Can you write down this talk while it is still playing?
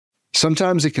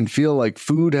Sometimes it can feel like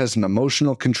food has an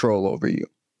emotional control over you.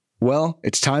 Well,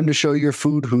 it's time to show your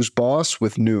food who's boss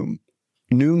with Noom.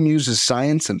 Noom uses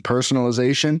science and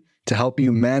personalization to help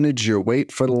you manage your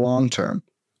weight for the long term.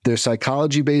 Their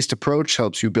psychology-based approach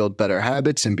helps you build better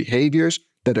habits and behaviors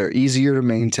that are easier to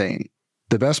maintain.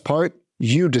 The best part?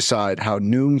 You decide how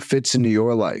Noom fits into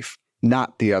your life,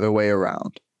 not the other way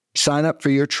around. Sign up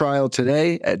for your trial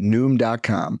today at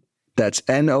Noom.com. That's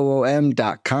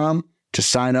Noom.com to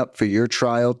sign up for your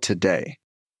trial today.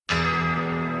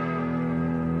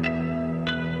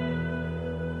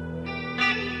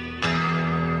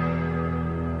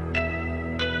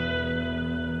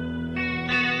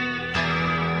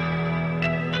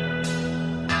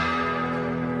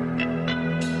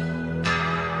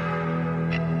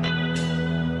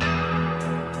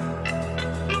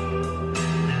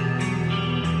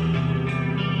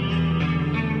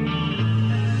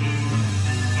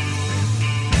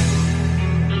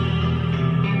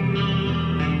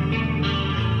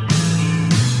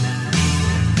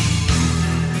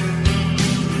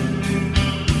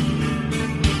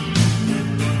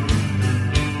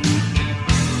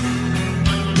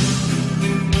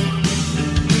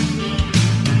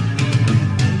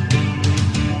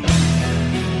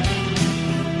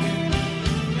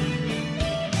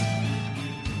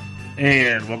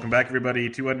 And welcome back, everybody,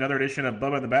 to another edition of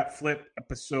Bubba the Bat Flip,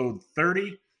 episode 30.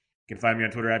 You can find me on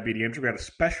Twitter at BDintra. We got a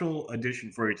special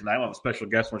edition for you tonight. We'll have a special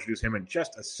guest. I'll introduce him in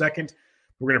just a second.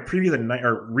 We're going to preview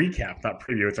recap, not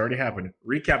preview, it's already happened.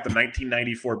 Recap the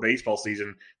 1994 baseball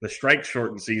season, the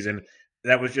strike-shortened season.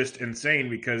 That was just insane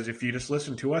because if you just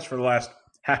listened to us for the last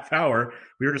half hour,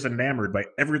 we were just enamored by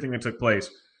everything that took place.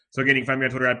 So again, you can find me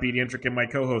on Twitter at BDintra and my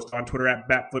co-host on Twitter at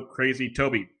BatFlipCrazy.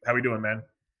 Toby, how we doing, man?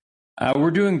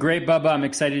 We're doing great, Bubba. I'm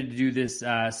excited to do this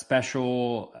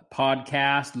special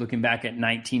podcast looking back at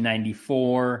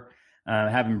 1994,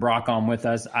 having Brock on with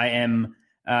us. I'm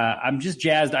just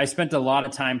jazzed. I spent a lot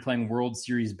of time playing World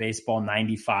Series Baseball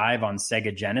 95 on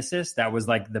Sega Genesis. That was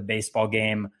like the baseball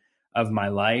game of my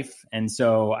life. And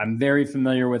so I'm very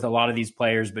familiar with a lot of these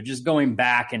players, but just going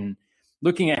back and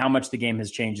looking at how much the game has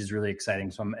changed is really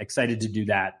exciting. So I'm excited to do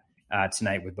that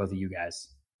tonight with both of you guys.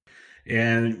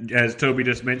 And as Toby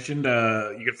just mentioned,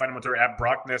 you can find him on Twitter at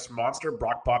BrocnessMonster.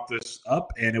 Brock popped this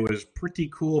up, and it was pretty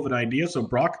cool of an idea. So,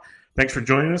 Brock, thanks for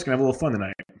joining us. Gonna have a little fun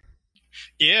tonight.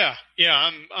 Yeah,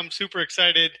 I'm super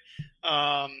excited.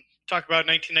 Talk about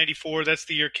 1994. That's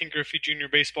the year Ken Griffey Jr.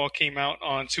 Baseball came out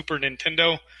on Super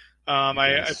Nintendo.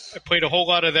 Yes. I played a whole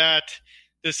lot of that.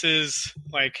 This is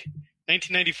like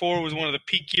 1994 was one of the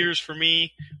peak years for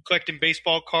me, collecting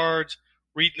baseball cards,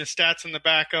 reading the stats in the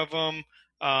back of them.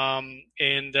 Little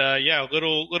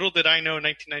did I know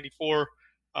 1994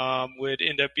 would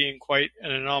end up being quite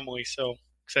an anomaly. So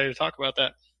excited to talk about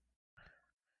that.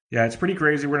 Yeah, it's pretty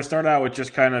crazy. We're going to start out with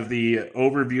just kind of the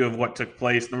overview of what took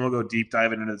place. Then we'll go deep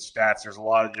diving into the stats. There's a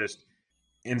lot of just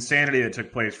insanity that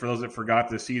took place. For those that forgot,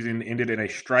 the season ended in a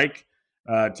strike.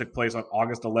 It took place on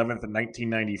August 11th of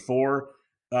 1994.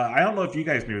 I don't know if you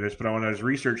guys knew this, but when I was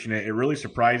researching it, it really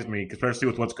surprised me, especially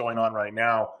with what's going on right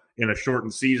now in a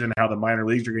shortened season, how the minor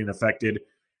leagues are getting affected.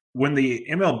 When the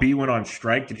MLB went on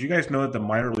strike, did you guys know that the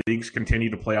minor leagues continue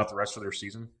to play out the rest of their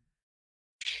season?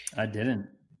 I didn't.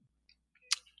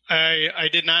 I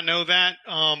did not know that,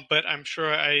 but I'm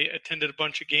sure I attended a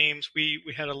bunch of games. We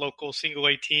had a local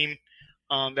single-A team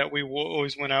that we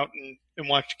always went out and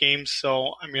watched games.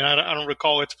 So, I mean, I don't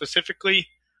recall it specifically,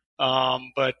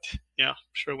 but, yeah, I'm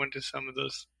sure I went to some of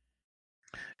those.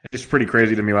 It's pretty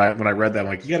crazy to me when I read that. I'm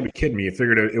like, you got to be kidding me. I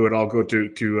figured it would all go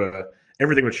to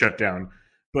everything would shut down.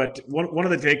 But one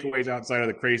of the takeaways outside of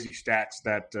the crazy stats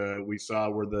that we saw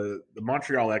were the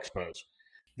Montreal Expos,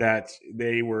 that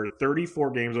they were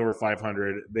 34 games over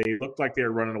 500. They looked like they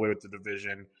were running away with the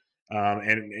division.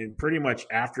 And pretty much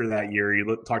after that year,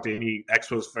 you talk to any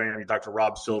Expos fan, you talk to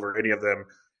Rob Silver, any of them,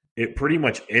 it pretty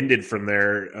much ended from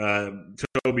there.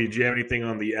 Toby, do you have anything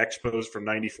on the Expos from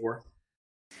 94?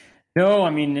 No, I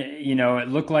mean, it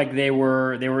looked like they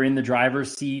were in the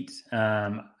driver's seat.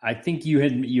 I think you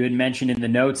had mentioned in the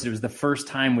notes it was the first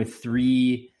time with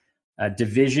three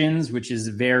divisions, which is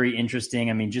very interesting.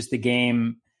 I mean, just the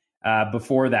game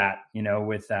before that,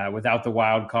 without the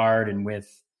wild card and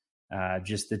with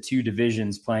just the two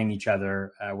divisions playing each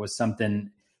other was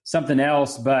something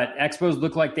else. But Expos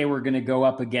looked like they were going to go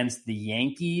up against the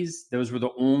Yankees. Those were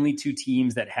the only two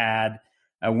teams that had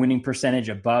a winning percentage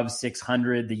above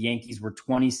 600. The Yankees were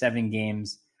 27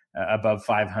 games above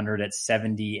 500 at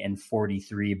 70 and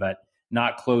 43, but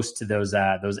not close to those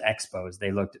Expos.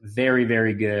 They looked very,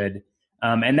 very good.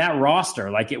 And that roster,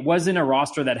 like, it wasn't a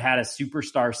roster that had a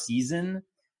superstar season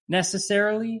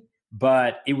necessarily,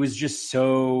 but it was just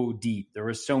so deep. There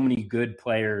were so many good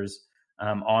players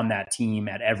on that team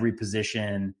at every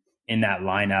position in that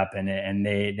lineup, and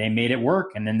they made it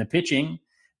work. And then the pitching,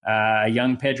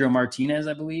 young Pedro Martinez,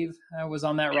 I believe, was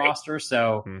on that roster.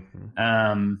 So,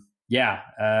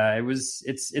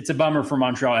 it's a bummer for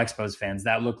Montreal Expos fans.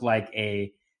 That looked like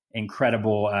a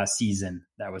incredible season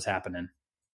that was happening.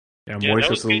 Yeah, that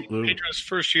was Pedro's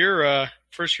first year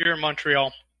in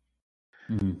Montreal.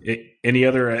 Mm-hmm. Any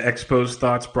other Expos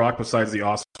thoughts, Brock, besides the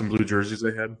awesome blue jerseys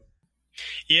they had?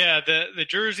 Yeah, the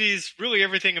jerseys, really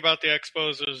everything about the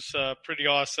Expos was pretty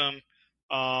awesome.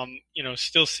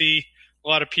 Still see a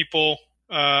lot of people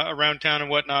around town and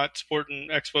whatnot sporting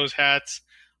Expos hats.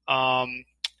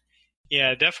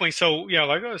 Yeah, definitely. So, yeah,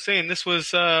 like I was saying, this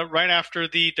was right after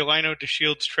the Delino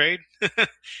DeShields trade.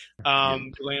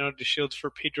 Delino DeShields for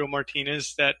Pedro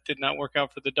Martinez. That did not work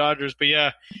out for the Dodgers. But,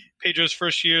 yeah, Pedro's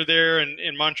first year there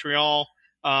in Montreal.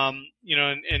 And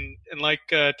like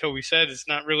Toby said, it's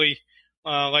not really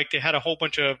like they had a whole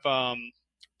bunch of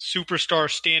superstar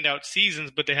standout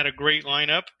seasons, but they had a great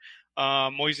lineup.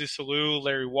 Moises Alou,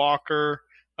 Larry Walker,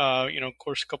 of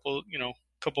course, a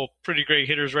couple pretty great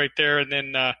hitters right there. And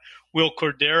then Will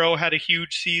Cordero had a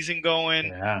huge season going.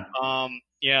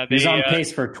 Yeah. He's on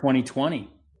pace for 2020.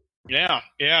 Yeah.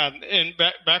 And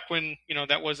back when,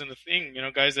 that wasn't a thing,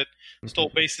 guys that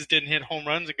stole bases didn't hit home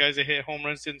runs, and guys that hit home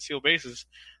runs didn't steal bases.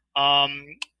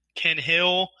 Ken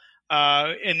Hill,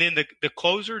 and then the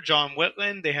closer, John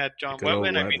Wetland. They had John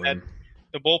Wetland. I mean,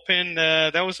 the bullpen,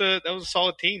 that was a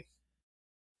solid team.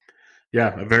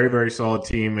 Yeah, a very, very solid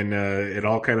team, and it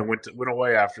all kind of went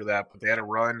away after that. But they had a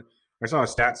run. I saw a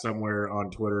stat somewhere on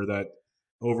Twitter that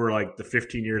over like the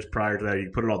 15 years prior to that,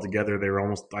 you put it all together, they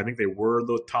were I think they were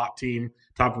the top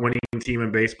winning team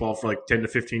in baseball for like 10 to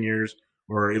 15 years,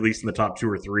 or at least in the top 2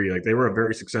 or 3. Like they were a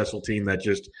very successful team that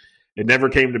it never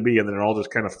came to be, and then it all just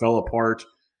kind of fell apart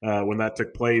when that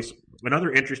took place.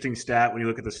 Another interesting stat when you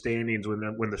look at the standings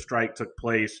when the strike took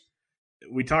place.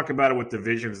 We talk about it with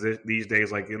divisions these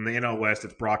days. Like in the NL West,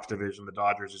 it's Brock's division. The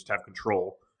Dodgers just have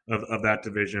control of that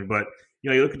division. But,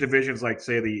 you look at divisions like,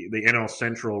 say, the NL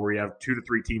Central, where you have 2 to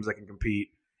 3 teams that can compete,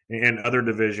 and other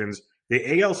divisions.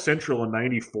 The AL Central in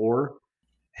 94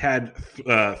 had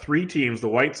 3 teams, the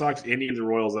White Sox, Indians, and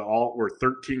Royals, that all were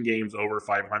 13 games over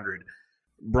 500.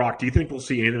 Brock, do you think we'll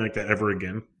see anything like that ever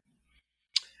again?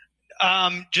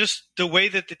 Just the way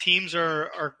that the teams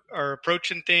are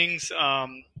approaching things.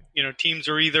 Teams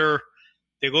are either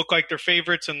they look like they're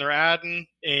favorites and they're adding,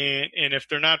 and if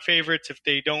they're not favorites, if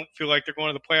they don't feel like they're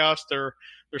going to the playoffs, they're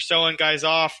selling guys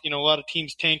off. A lot of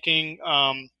teams tanking.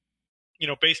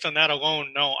 Based on that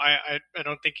alone, no, I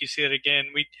don't think you see it again.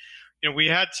 We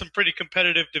had some pretty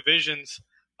competitive divisions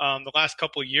the last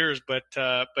couple of years, but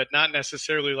not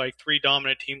necessarily like 3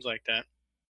 dominant teams like that.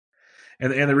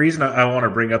 And the reason I want to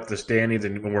bring up the standings,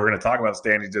 and when we're going to talk about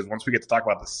standings, is once we get to talk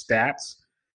about the stats,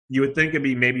 you would think it'd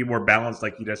be maybe more balanced,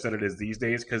 like you just said it is these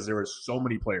days, because there were so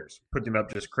many players putting up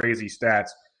just crazy stats.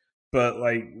 But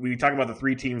like we talk about the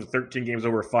 3 teams, 13 games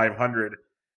over 500,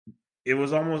 it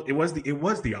was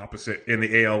the opposite in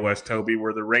the AL West, Toby,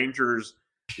 where the Rangers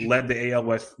led the AL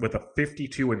West with a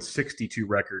 52-62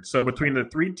 record. So between the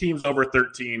 3 teams over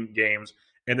 13 games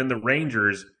and then the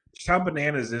Rangers, just how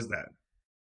bananas is that?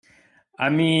 I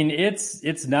mean,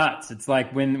 it's nuts. It's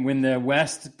like when the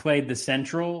West played the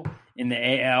Central in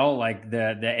the AL, like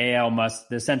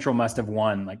the Central must have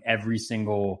won like every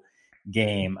single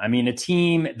game. I mean, a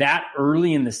team that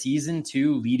early in the season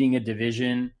too, leading a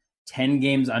division, 10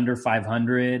 games under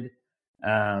 500.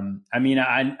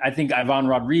 I think Ivan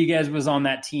Rodriguez was on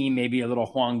that team, maybe a little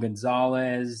Juan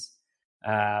Gonzalez,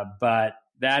 but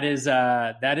that is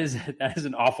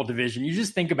an awful division. You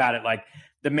just think about it, like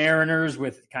the Mariners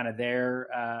with kind of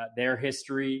their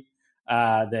history,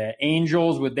 the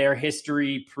Angels with their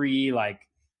history pre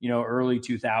early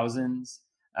 2000s.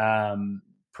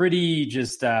 Pretty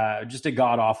just a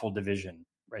god awful division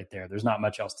right there. There's not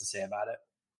much else to say about it.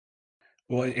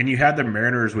 Well, and you had the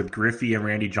Mariners with Griffey and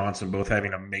Randy Johnson both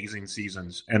having amazing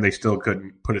seasons, and they still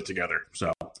couldn't put it together.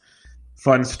 So,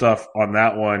 fun stuff on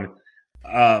that one.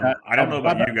 I don't know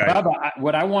about you guys. Bubba,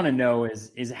 what I want to know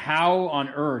is how on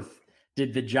earth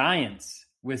did the Giants,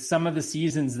 with some of the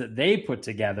seasons that they put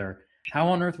together, how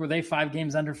on earth were they 5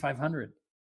 games under 500?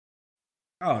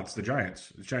 Oh, it's the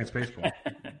Giants. It's Giants baseball.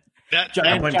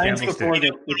 Giants before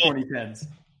the 2010s.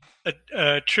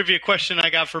 A trivia question I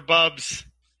got for Bubs.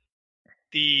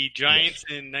 The Giants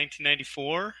in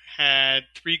 1994 had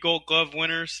 3 Gold Glove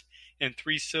winners and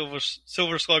 3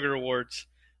 Silver Slugger awards.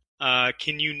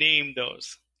 Can you name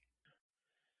those?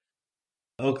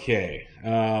 Okay.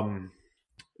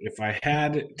 If I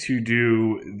had to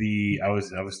do I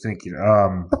was thinking.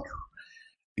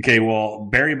 Okay, well,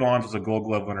 Barry Bonds was a Gold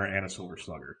Glove winner and a Silver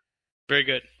Slugger. Very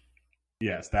good.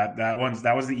 Yes, that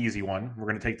was the easy one. We're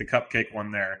going to take the cupcake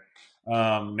one there.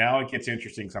 Now it gets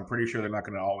interesting because I'm pretty sure they're not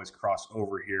going to always cross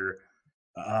over here.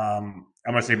 I'm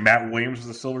going to say Matt Williams was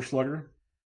a Silver Slugger.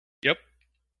 Yep.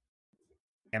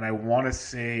 And I want to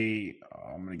say,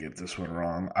 I'm going to get this one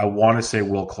wrong. I want to say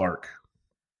Will Clark.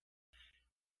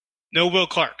 No Will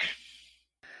Clark.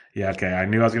 Yeah, okay. I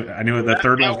knew the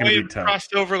third one was going to be tough.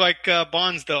 Crossed over like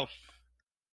Bonds, though.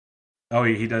 Oh,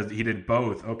 he does. He did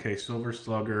both. Okay, Silver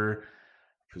Slugger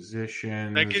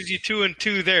position. That gives you 2 and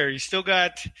 2 there. You still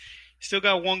got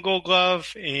one Gold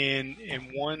Glove and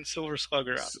one Silver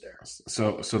Slugger out there.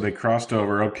 So they crossed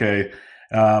over. Okay,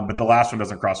 but the last one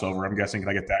doesn't cross over. I'm guessing. Can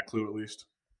I get that clue at least?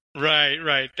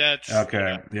 Right. That's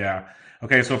okay. Yeah.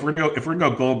 Okay. So if we're gonna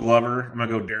go Gold Glover, I'm gonna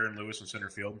go Darren Lewis in center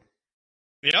field.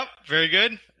 Yep. Very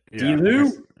good. Yeah,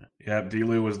 D-Lou? Yeah,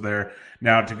 D-Lou was there.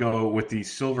 Now to go with the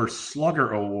Silver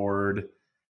Slugger Award,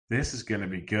 this is going to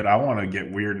be good. I want to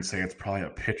get weird and say it's probably a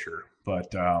pitcher,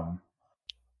 but yeah,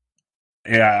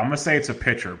 I'm going to say it's a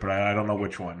pitcher, but I don't know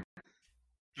which one.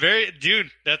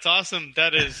 Dude, that's awesome.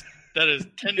 That is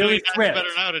 10 million times better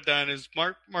than I would have done. Is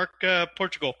Mark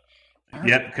Portugal?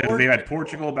 Yep, because they had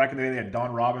Portugal back in the day. They had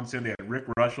Don Robinson. They had Rick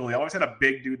Russell. They always had a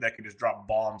big dude that could just drop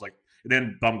bombs, like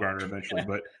then Bumgarner eventually.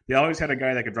 But they always had a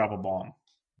guy that could drop a bomb.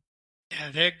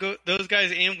 Yeah, they had those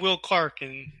guys and Will Clark,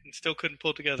 and still couldn't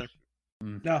pull together.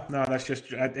 No, that's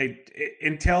just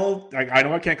until I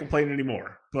know I can't complain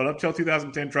anymore. But up till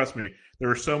 2010, trust me, there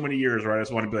were so many years where I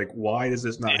just want to be like, why is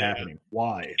this not happening?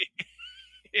 Why?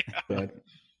 Yeah.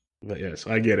 But yes,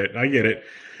 I get it.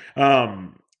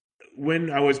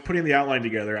 When I was putting the outline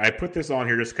together, I put this on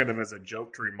here just kind of as a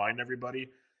joke to remind everybody,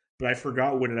 but I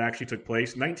forgot when it actually took place.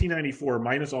 1994,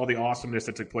 minus all the awesomeness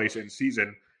that took place in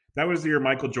season, that was the year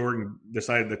Michael Jordan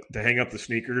decided to hang up the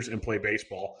sneakers and play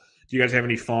baseball. Do you guys have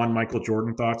any fond Michael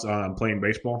Jordan thoughts on playing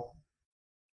baseball?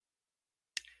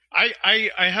 I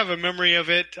have a memory of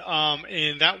it,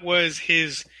 and that was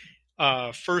his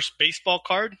first baseball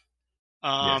card.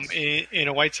 Yes. in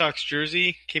a White Sox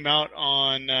jersey, came out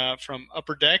on from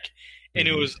Upper Deck, and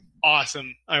it was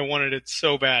awesome. I wanted it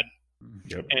so bad.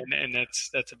 Yep. And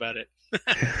that's about it.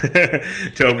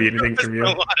 Toby, anything from you?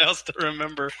 There's a lot else to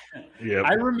remember. Yeah,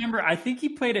 I remember. I think he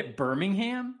played at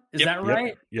Birmingham. Is that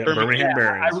right? Yeah, Birmingham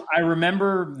Barons. I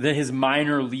remember his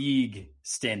minor league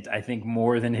stint. I think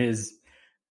more than his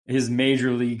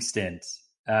major league stint.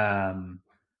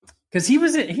 Because he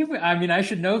was. I mean, I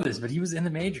should know this, but he was in the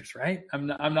majors, right? I'm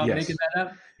not making that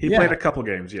up. He played a couple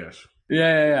games. Yes.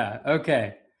 Yeah.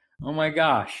 Okay. Oh my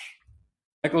gosh.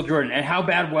 Michael Jordan. And how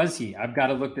bad was he? I've got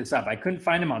to look this up. I couldn't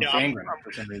find him on Fangraphs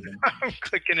for some reason. I'm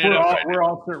clicking it up.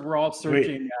 We're all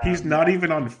searching. Wait, he's not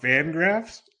even on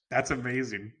Fangraphs? That's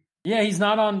amazing. Yeah, he's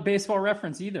not on Baseball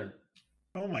Reference either.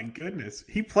 Oh my goodness.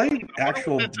 He played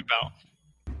actual. What that's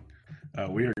about.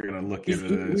 We are going to look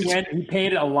into this. He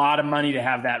paid a lot of money to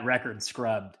have that record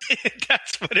scrubbed.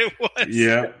 That's what it was.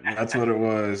 Yeah, that's what it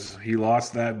was. He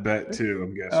lost that bet too,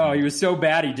 I'm guessing. Oh, he was so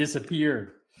bad he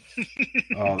disappeared.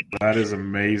 Oh, that is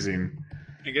amazing.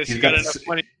 I guess you got enough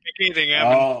money to make anything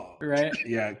happen. Oh, right?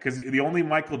 Yeah, because the only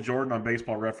Michael Jordan on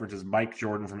Baseball Reference is Mike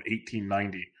Jordan from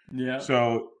 1890. Yeah.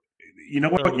 So, you know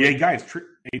what? Yeah, guys,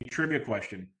 a trivia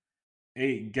question.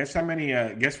 Hey, guess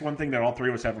one thing that all three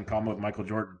of us have in common with Michael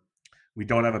Jordan. We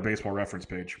don't have a Baseball Reference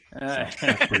page. So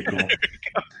that's pretty cool.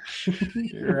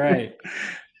 You're right.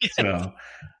 So,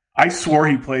 I swore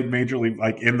he played Major League,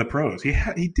 like in the pros. He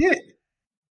did.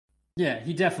 Yeah,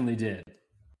 he definitely did.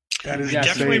 That is I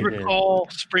definitely recall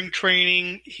spring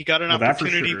training. He got an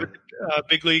opportunity with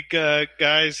big league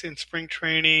guys in spring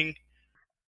training.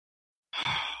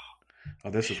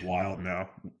 Oh, this is wild now.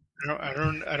 I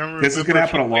don't remember. This is going to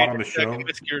happen a lot on the show. Or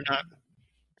not.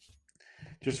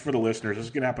 Just for the listeners, this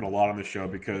is going to happen a lot on the show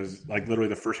because, like, literally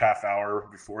the first half hour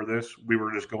before this, we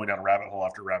were just going down rabbit hole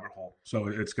after rabbit hole. So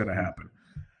it's going to happen.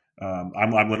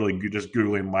 I'm literally just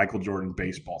Googling Michael Jordan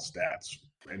baseball stats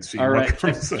and seeing what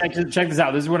comes up. Check this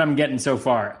out. This is what I'm getting so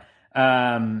far.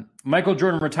 Michael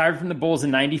Jordan retired from the Bulls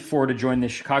in 94 to join the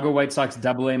Chicago White Sox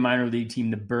AA minor league team,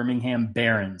 the Birmingham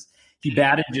Barons. He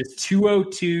batted just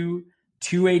 202,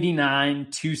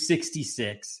 289,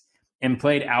 266. And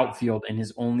played outfield in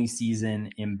his only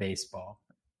season in baseball.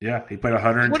 Yeah, he played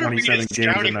 127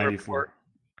 games in 94.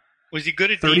 Was he good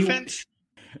at defense?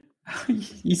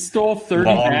 He stole 30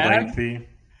 bags. Lengthy.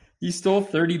 He stole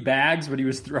 30 bags, but he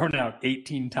was thrown out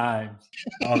 18 times.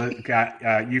 Oh,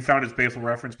 you found his Baseball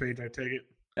Reference page, I take it?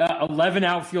 11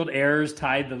 outfield errors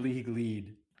tied the league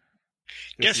lead.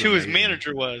 Guess who his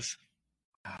manager was?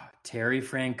 Terry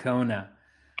Francona.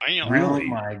 Really? Oh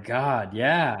my God,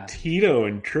 yeah. Tito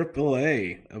in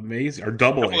AAA, amazing, or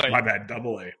Double A. My bad,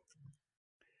 Double A.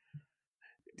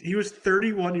 He was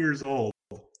 31 years old.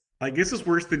 I guess it's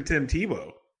worse than Tim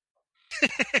Tebow.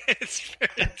 it's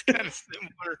kind of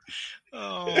similar.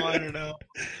 Oh, I don't know.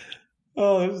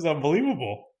 Oh, this is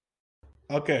unbelievable.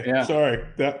 Okay, Yeah. sorry.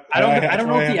 I don't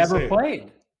know if he ever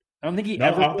played. I don't think he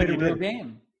ever played a real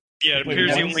game. Yeah, it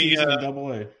appears he only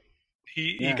Double A.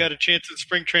 He got a chance in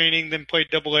spring training, then played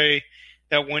Double A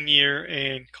that 1 year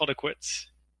and called it quits.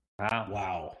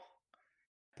 Wow.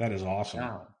 That is awesome.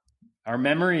 Wow. Our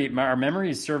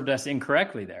memory served us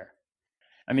incorrectly there.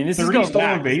 I mean, this is 30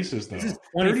 stolen bases, though. This is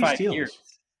 25 steals. years.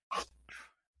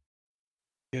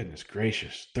 Goodness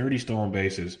gracious. 30 stolen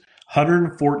bases.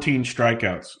 114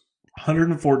 strikeouts.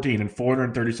 114 and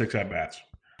 436 at-bats.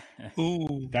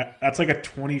 Ooh. That's like a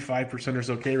 25% or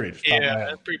so K rate. Yeah,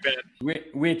 that's pretty bad.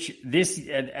 Which this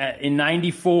in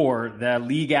 94, the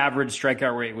league average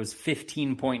strikeout rate was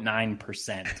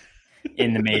 15.9%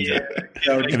 in the major.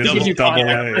 So it doesn't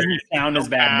sound as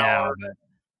bad now, but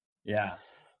yeah.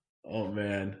 Oh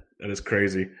man, that is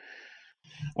crazy.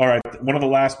 All right, one of the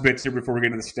last bits here before we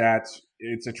get into the stats.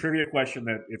 It's a trivia question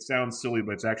that it sounds silly,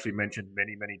 but it's actually mentioned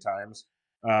many, many times.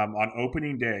 On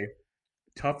opening day,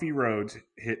 Tuffy Rhodes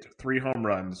hit 3 home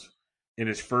runs in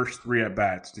his first 3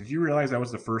 at-bats. Did you realize that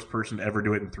was the first person to ever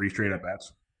do it in 3 straight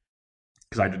at-bats?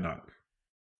 Because I did not.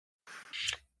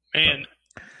 Man,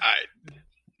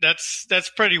 that's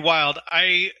pretty wild.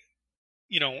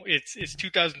 It's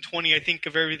 2020. I think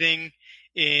of everything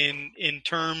in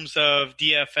terms of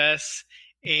DFS,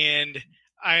 and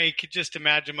I could just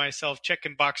imagine myself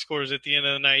checking box scores at the end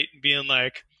of the night and being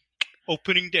like,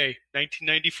 opening day,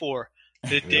 1994.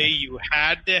 The day you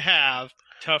had to have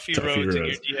Tuffy Rhodes in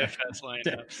your DFS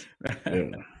lineups.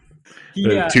 The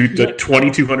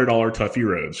 $2,200 Tuffy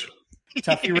Rhodes.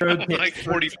 Tuffy Rhodes hit like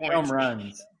 40 points. home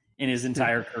runs in his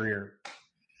entire career.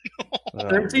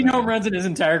 13 home runs in his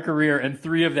entire career, and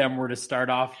 3 of them were to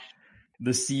start off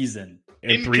the season.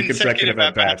 And 3 consecutive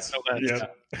at-bats. Yeah.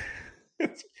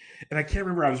 And I can't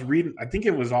remember. I was reading. I think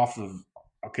it was off of.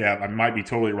 Okay, I might be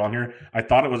totally wrong here. I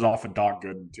thought it was off of Doc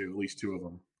Gooden too. At least 2 of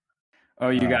them. Oh,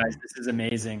 you guys, this is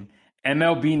amazing.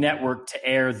 MLB Network to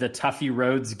air the Tuffy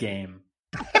Rhodes game.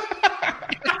 That's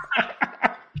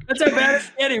how bad it's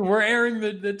getting. We're airing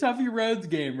the Tuffy Rhodes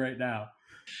game right now.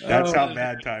 That's how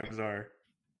bad times are.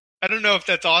 I don't know if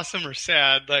that's awesome or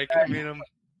sad. I'm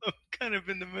kind of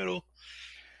in the middle.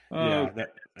 Yeah,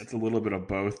 that's a little bit of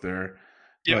both there.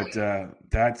 Yeah. But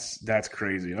that's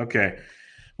crazy. Okay.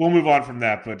 We'll move on from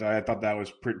that, but I thought that was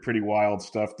pretty wild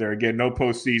stuff there. Again, no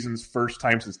postseasons, first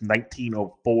time since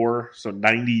 1904, so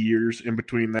 90 years in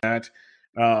between that.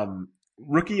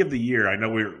 Rookie of the year, I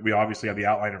know we obviously have the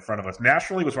outline in front of us.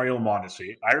 Nationally was Raul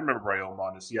Mondesi. I remember Raul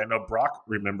Mondesi. I know Brock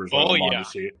remembers Raul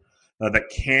Mondesi. The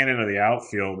cannon of the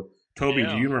outfield. Toby,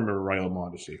 do you remember Raul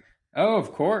Mondesi? Oh,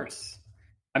 of course.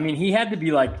 I mean, he had to be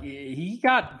he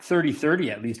got 30-30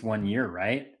 at least 1 year,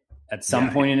 right? At some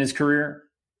point in his career.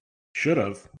 Should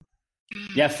have.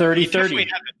 Yeah, 30-30. He definitely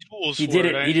had the tools he did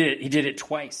it. Right? He did it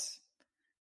twice.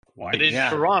 Why? But in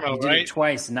Toronto, he did it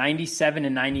twice, 97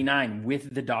 and 99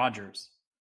 with the Dodgers.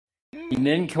 He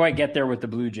didn't quite get there with the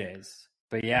Blue Jays,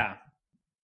 but yeah.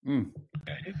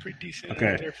 Pretty decent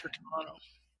there for Toronto.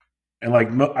 And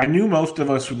I knew most of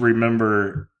us would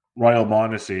remember Raul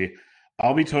Mondesi.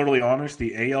 I'll be totally honest.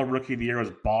 The AL Rookie of the Year was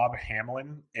Bob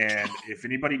Hamlin, and if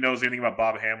anybody knows anything about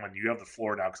Bob Hamlin, you have the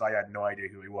floor now because I had no idea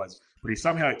who he was. But he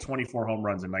somehow had 24 home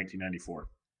runs in 1994.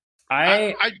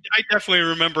 I definitely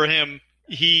remember him.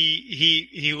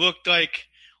 He looked like,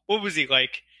 what was he,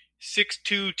 like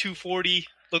 6'2", 240?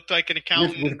 Looked like an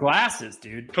accountant with glasses,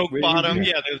 dude. Coke bottom,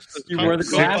 those wore the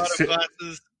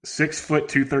glasses. 6 foot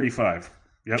 235.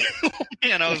 Yep.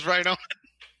 Man, I was right on.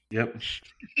 Yep.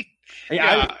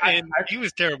 He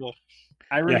was terrible.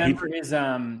 I remember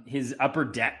his upper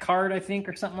deck card, I think,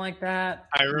 or something like that.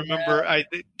 I remember.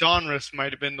 Donruss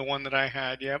might have been the one that I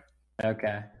had. Yep.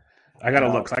 Okay. I gotta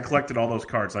look. 'Cause I collected all those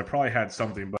cards. I probably had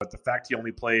something, but the fact he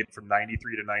only played from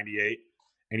 93 to 98,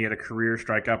 and he had a career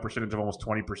strikeout percentage of almost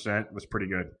 20% was pretty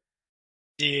good.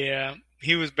 Yeah,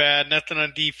 he was bad. Nothing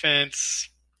on defense.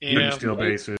 Didn't steal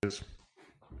bases.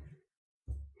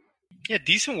 Yeah,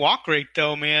 decent walk rate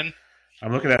though, man.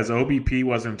 I'm looking at his OBP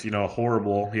wasn't,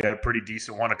 horrible. He had a pretty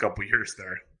decent one a couple years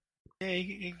there. Yeah,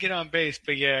 he could get on base,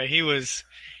 but yeah, he was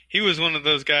one of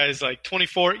those guys like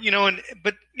 24,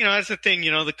 but that's the thing,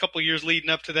 the couple years leading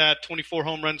up to that, 24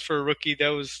 home runs for a rookie, that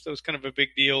was kind of a big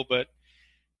deal, but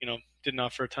didn't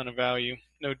offer a ton of value,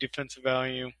 no defensive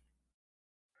value.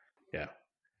 Yeah.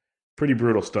 Pretty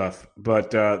brutal stuff.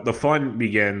 But the fun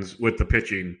begins with the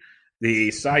pitching.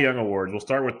 The Cy Young Awards. We'll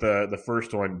start with the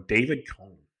first one. David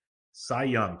Cone, Cy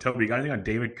Young. Toby, you got anything on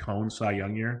David Cone, Cy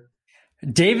Young year?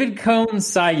 David Cohn's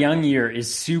Cy Young year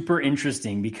is super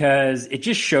interesting because it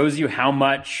just shows you how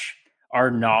much our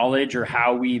knowledge or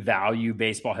how we value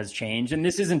baseball has changed. And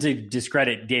this isn't to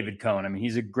discredit David Cone. I mean,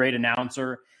 he's a great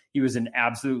announcer. He was an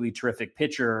absolutely terrific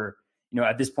pitcher,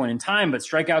 at this point in time, but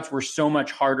strikeouts were so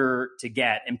much harder to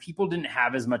get and people didn't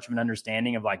have as much of an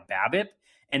understanding of like BABIP,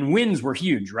 and wins were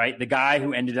huge, right? The guy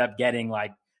who ended up getting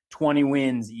like 20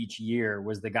 wins each year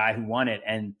was the guy who won it.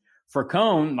 And for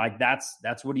Cone, like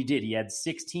that's what he did. He had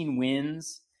 16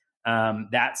 wins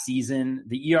that season.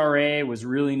 The ERA was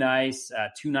really nice,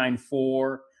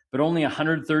 2.94, but only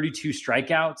 132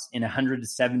 strikeouts in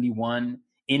 171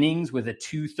 innings with a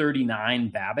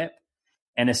 239 BABIP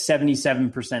and a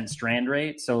 77% strand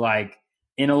rate. So like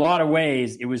in a lot of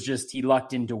ways, it was just he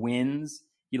lucked into wins.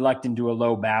 He lucked into a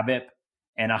low BABIP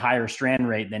and a higher strand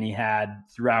rate than he had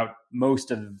throughout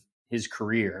most of his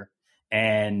career.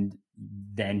 And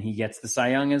then he gets the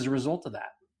Cy Young as a result of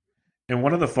that. And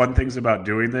one of the fun things about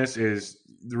doing this is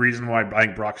the reason why I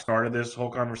think Brock started this whole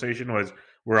conversation was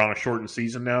we're on a shortened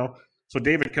season now. So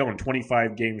David Cohen,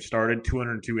 25 games started,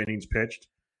 202 innings pitched.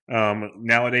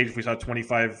 Nowadays, if we saw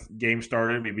 25 games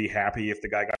started, we'd be happy if the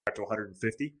guy got to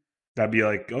 150. That'd be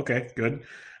like, okay, good.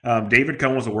 David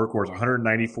Cohen was a workhorse,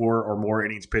 194 or more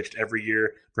innings pitched every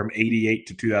year from 88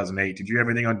 to 2008. Did you have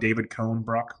anything on David Cohen,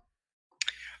 Brock?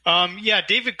 Yeah,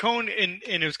 David Cohen, and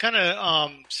it was kind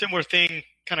of similar thing,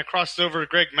 kind of crosses over to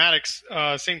Greg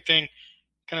Maddux. Same thing,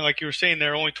 kind of like you were saying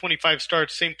there, only 25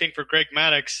 starts. Same thing for Greg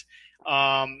Maddux.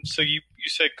 So you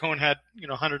said Cohen had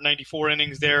 194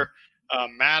 innings there.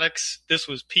 Maddux, this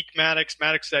was peak Maddux.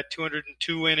 Maddux had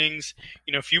 202 innings.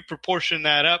 If you proportion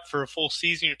that up for a full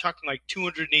season, you're talking like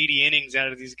 280 innings out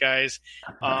of these guys.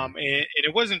 And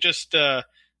it wasn't just the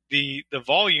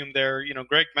volume there.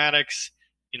 Greg Maddux,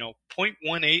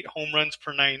 0.18 home runs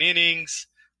per 9 innings.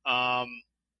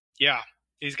 Yeah,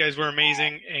 these guys were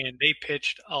amazing, and they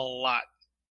pitched a lot.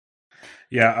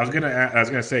 Yeah, I was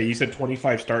gonna say, you said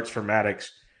 25 starts for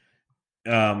Maddux.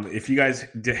 If you guys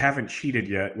haven't cheated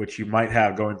yet, which you might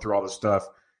have going through all this stuff,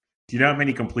 do you know how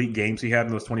many complete games he had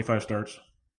in those 25 starts?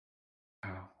 Oh,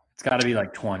 it's got to be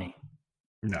like 20.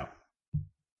 No.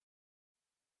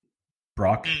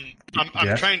 Brock?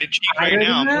 I'm trying to cheat right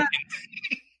now.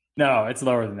 No, it's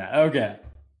lower than that. Okay.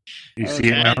 You see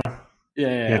it now?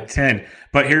 Yeah, 10.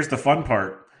 But here's the fun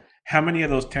part. How many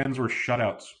of those 10s were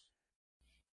shutouts?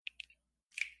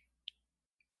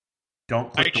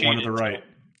 Don't click the one to the right.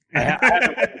 I have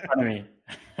it in front of me.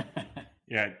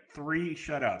 Yeah, 3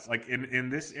 shutouts. Like in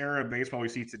this era of baseball we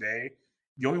see today,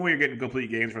 the only way you're getting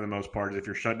complete games for the most part is if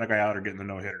you're shutting a guy out or getting the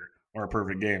no-hitter or a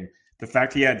perfect game. The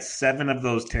fact he had 7 of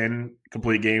those 10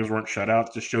 complete games weren't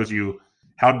shutouts just shows you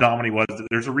how dominant he was.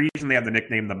 There's a reason they have the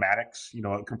nickname the Maddox,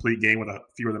 a complete game with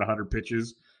fewer than 100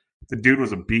 pitches. The dude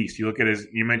was a beast. You look at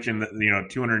you mentioned that,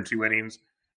 202 innings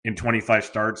in 25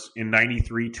 starts. In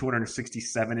 93,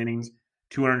 267 innings,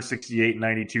 268 in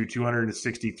 92,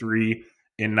 263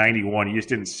 in 91. You just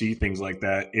didn't see things like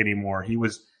that anymore. He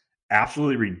was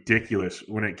absolutely ridiculous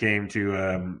when it came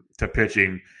to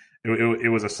pitching.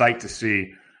 It was a sight to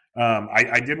see.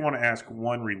 I did want to ask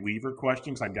one reliever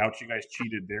question because I doubt you guys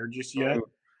cheated there just yet,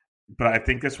 but I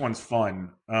think this one's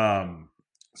fun.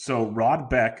 So Rod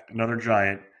Beck, another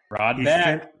Giant.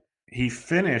 He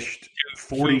finished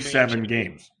 47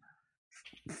 games.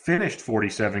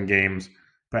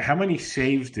 But how many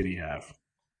saves did he have?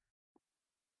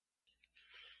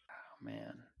 Oh,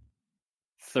 man.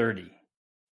 30.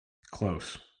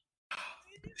 Close.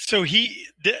 So I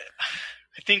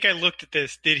think I looked at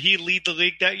this. Did he lead the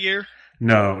league that year?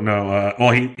 No.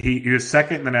 Well, he was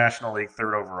second in the National League,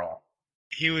 third overall.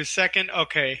 He was second?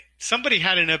 Okay. Somebody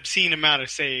had an obscene amount of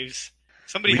saves.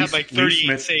 Somebody had like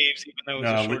 38 saves, even though it was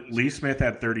a short season. Lee Smith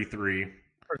had 33.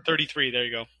 Or 33, there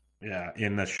you go. Yeah,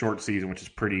 in the short season, which is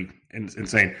pretty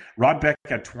insane. Rod Beck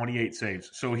had 28 saves.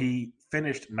 So he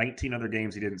finished 19 other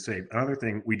games he didn't save. Another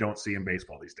thing we don't see in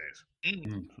baseball these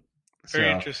days.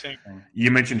 Very interesting.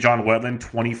 You mentioned John Wetland,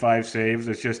 25 saves.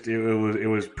 It's just it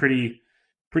was pretty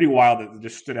wild. It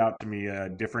just stood out to me.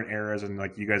 Different eras, and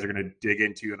like you guys are going to dig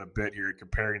into in a bit here,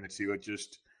 comparing the two. It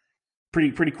just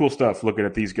pretty cool stuff. Looking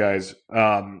at these guys.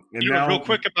 Real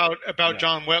quick about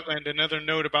John Wetland. Another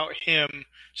note about him.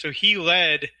 So he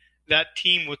led that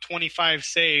team with 25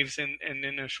 saves, and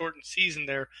in a shortened season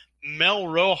there, Mel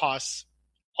Rojas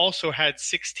also had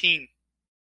 16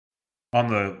 on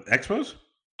the Expos.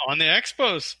 On the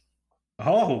Expos.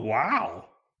 Oh, wow.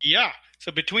 Yeah.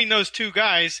 So between those two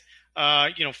guys,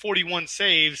 41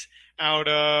 saves out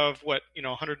of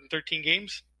 113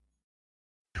 games.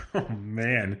 Oh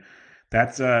man,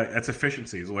 that's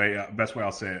efficiency is the way best way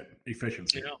I'll say it.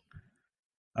 Efficiency. Yeah.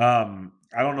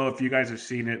 I don't know if you guys have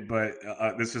seen it, but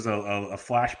this is a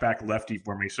flashback lefty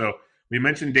for me. So we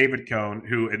mentioned David Cohn,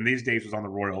 who in these days was on the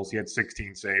Royals. He had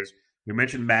 16 saves. We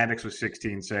mentioned Maddox with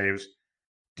 16 saves.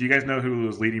 Do you guys know who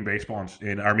was leading baseball wins? Do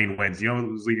you know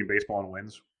who was leading baseball in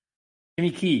wins?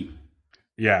 Jimmy Key.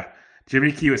 Yeah.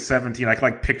 Jimmy Key was 17. I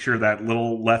can picture that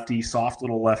little lefty, soft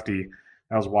little lefty.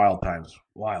 That was wild times.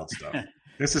 Wild stuff.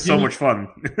 This is so much fun.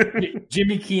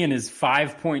 Jimmy Key and his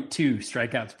 5.2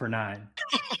 strikeouts per nine.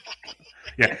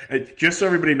 Yeah, just so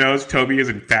everybody knows, Toby is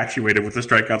infatuated with the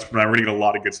strikeouts per nine. We're going to get a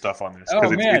lot of good stuff on this.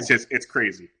 It's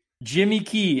crazy. Jimmy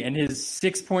Key and his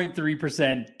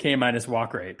 6.3% K-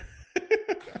 walk rate.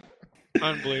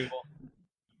 Unbelievable.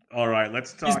 All right,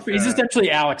 let's talk. He's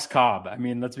essentially Alex Cobb. I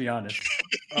mean, let's be honest.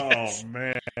 Oh,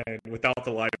 man. Without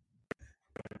the light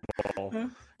ball.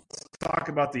 Let's talk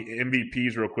about the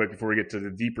MVPs real quick before we get to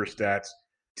the deeper stats.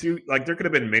 There could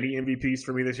have been many MVPs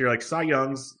for me this year. Like Cy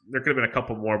Young's, there could have been a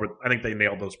couple more, but I think they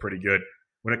nailed those pretty good.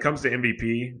 When it comes to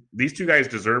MVP, these two guys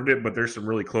deserved it, but there's some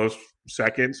really close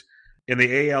seconds. In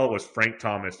the AL, it was Frank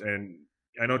Thomas. And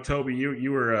I know, Toby,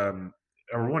 you were,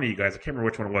 or one of you guys, I can't remember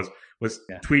which one it was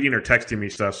tweeting or texting me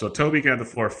stuff. So Toby can have the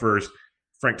floor first.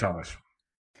 Frank Thomas.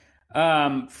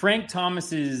 Frank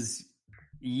Thomas's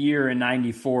year in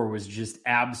 94 was just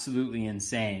absolutely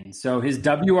insane. So his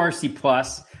WRC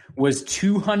plus was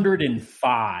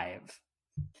 205.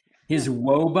 His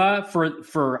WOBA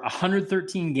for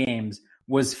 113 games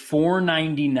was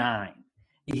 499.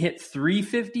 He hit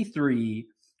 353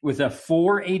 with a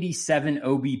 487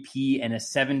 OBP and a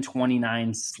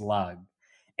 729 slug.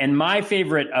 And my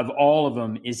favorite of all of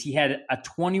them is he had a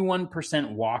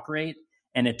 21% walk rate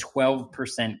and a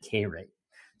 12% K rate.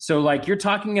 So you're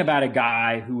talking about a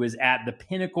guy who was at the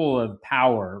pinnacle of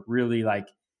power, really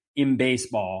in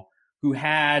baseball, who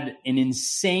had an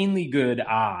insanely good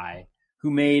eye, who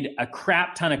made a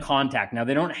crap ton of contact. Now,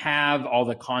 they don't have all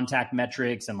the contact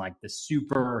metrics and the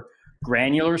super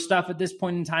granular stuff at this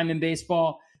point in time in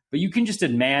baseball, but you can just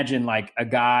imagine a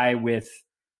guy with,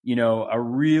 a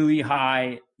really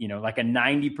high, a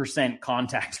 90%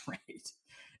 contact rate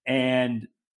and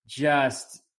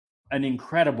just an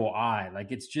incredible eye.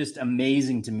 It's just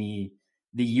amazing to me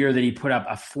the year that he put up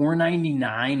a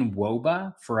 499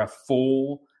 WOBA for a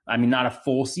full, not a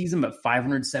full season, but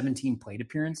 517 plate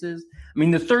appearances.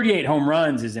 The 38 home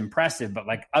runs is impressive, but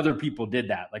other people did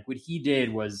that. What he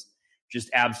did was just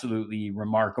absolutely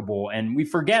remarkable. And we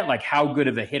forget how good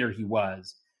of a hitter he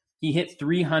was. He hit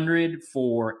 300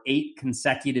 for 8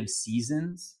 consecutive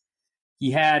seasons.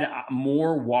 He had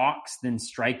more walks than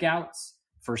strikeouts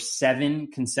for 7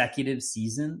 consecutive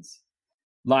seasons,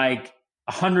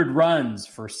 100 runs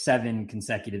for 7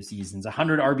 consecutive seasons,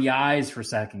 100 RBIs for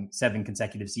 7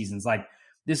 consecutive seasons.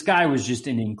 This guy was just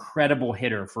an incredible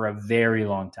hitter for a very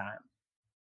long time.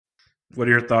 What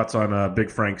are your thoughts on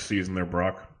Big Frank's season there,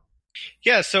 Brock?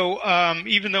 Yeah, so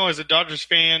even though as a Dodgers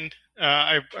fan,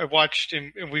 I watched,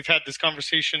 and we've had this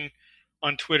conversation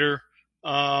on Twitter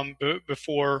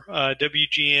before,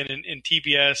 WGN and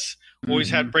TBS always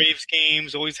had Braves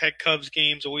games, always had Cubs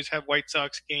games, always had White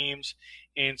Sox games.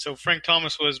 And so Frank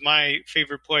Thomas was my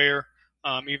favorite player,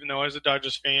 even though I was a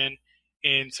Dodgers fan.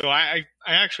 And so I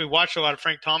actually watched a lot of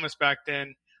Frank Thomas back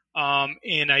then.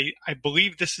 And I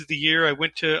believe this is the year I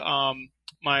went to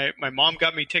my mom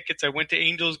got me tickets. I went to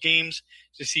Angels games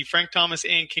to see Frank Thomas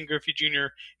and Ken Griffey Jr.,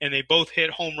 and they both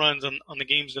hit home runs on the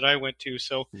games that I went to.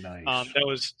 So nice. That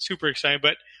was super exciting.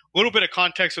 But a little bit of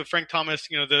context with Frank Thomas,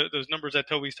 those numbers that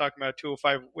Toby's talking about,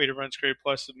 205 weighted runs created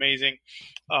plus, is amazing.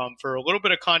 For a little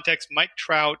bit of context, Mike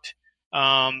Trout,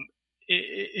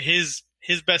 his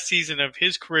best season of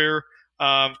his career,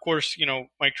 of course,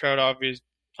 Mike Trout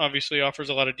obviously offers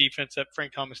a lot of defense that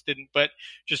Frank Thomas didn't, but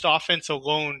just offense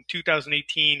alone,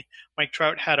 2018, Mike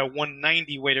Trout had a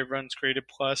 190 weighted runs created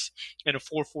plus and a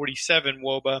 447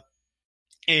 WOBA.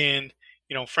 And,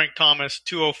 Frank Thomas,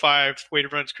 205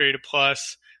 weighted runs created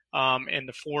plus, and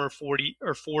the 440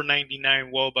 or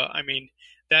 499 WOBA.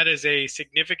 That is a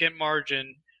significant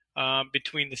margin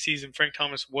between the season Frank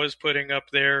Thomas was putting up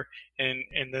there and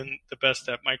then the best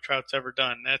that Mike Trout's ever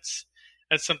done. That's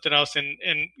something else. And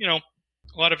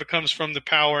a lot of it comes from the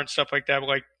power and stuff like that.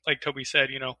 But like Toby said,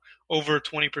 over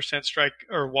 20% strike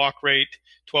or walk rate,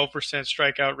 12%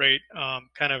 strikeout rate,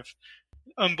 kind of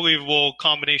unbelievable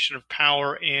combination of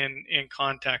power and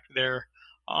contact there.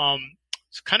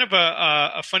 It's kind of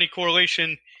a funny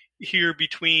correlation here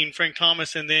between Frank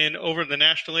Thomas and then over the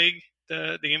National League,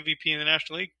 the MVP in the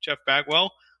National League, Jeff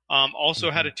Bagwell.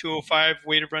 Also had a 205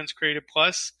 weighted runs created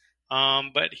plus,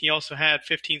 but he also had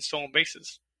 15 stolen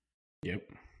bases. Yep.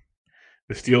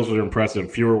 The steals were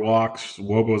impressive. Fewer walks.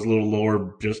 Woba was a little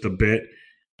lower just a bit.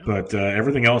 But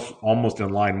everything else almost in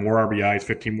line. More RBIs,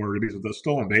 15 more RBIs. With those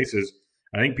stolen bases,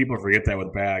 I think people forget that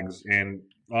with Bags. And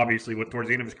obviously, towards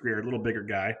the end of his career, a little bigger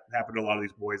guy. It happened to a lot of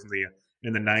these boys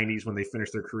in the 90s when they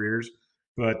finished their careers.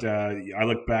 But I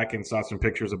looked back and saw some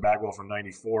pictures of Bagwell from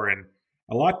 94, and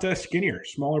a lot skinnier,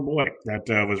 smaller boy that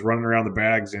was running around the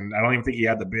bags. And I don't even think he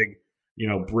had the big,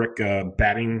 brick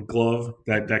batting glove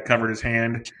that covered his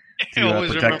hand to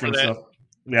protect himself.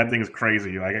 That thing is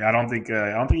crazy. Like I don't think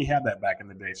he had that back in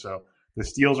the day. So the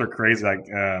steals are crazy. Like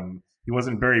he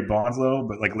wasn't Barry Bonds though,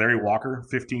 but like Larry Walker,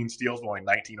 15 steals, only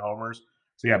 19 homers.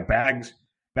 So yeah, Bags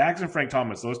and Frank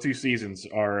Thomas, those two seasons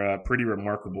are pretty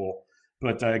remarkable.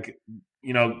 But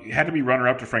had to be runner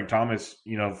up to Frank Thomas.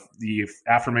 The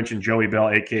aforementioned Joey Bell,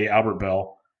 aka Albert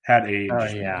Bell, had a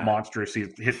monstrous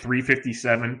season. Hit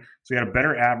 357, so he had a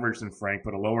better average than Frank,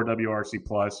 but a lower WRC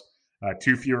plus,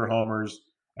 2 fewer homers.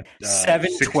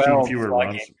 16 fewer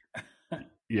runs.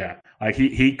 Yeah, like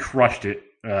he crushed it.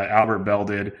 Albert Bell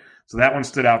did. So that one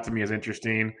stood out to me as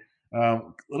interesting.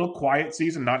 Little quiet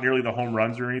season, not nearly the home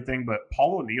runs or anything, but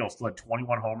Paul O'Neill still had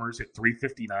 21 homers, hit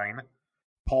 359.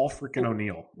 Paul freaking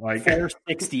O'Neill, like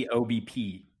 460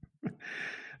 OBP.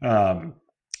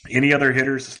 Any other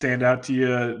hitters stand out to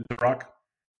you, Brock?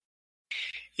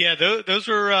 Yeah, those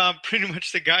were pretty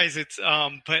much the guys. It's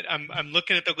but I'm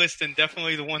looking at the list, and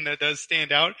definitely the one that does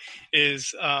stand out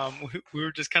is we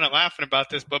were just kind of laughing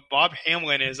about this, but Bob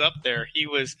Hamlin is up there. He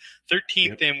was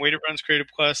 13th in weighted runs created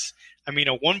plus. I mean,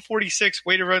 a 146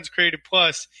 weighted runs created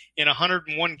plus in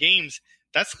 101 games.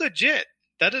 That's legit.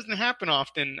 That doesn't happen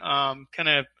often. Kind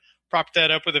of prop that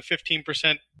up with a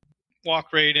 15%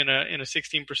 walk rate and a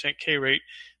 16% K rate.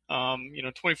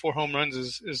 24 home runs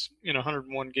is in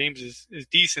 101 games is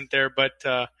decent there, but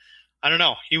I don't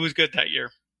know. He was good that year.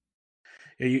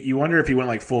 Yeah, you wonder if he went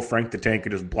like full Frank the Tank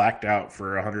and just blacked out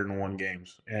for 101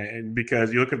 games, and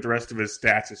because you look at the rest of his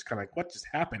stats, it's kind of like what just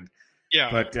happened. Yeah,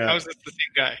 but how is this the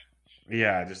same guy?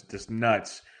 Yeah, just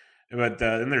nuts. But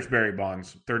then there's Barry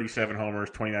Bonds, 37 homers,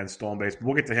 29 stolen base.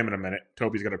 We'll get to him in a minute.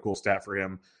 Toby's got a cool stat for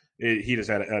him. He just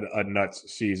had a nuts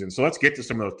season. So let's get to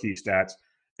some of those key stats.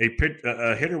 A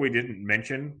hitter we didn't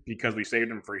mention because we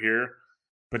saved him for here,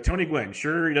 but Tony Gwynn,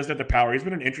 sure, he doesn't have the power. He's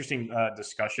been an interesting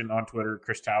discussion on Twitter.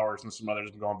 Chris Towers and some others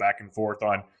have been going back and forth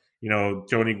on,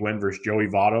 Tony Gwynn versus Joey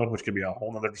Votto, which could be a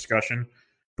whole other discussion.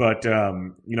 But,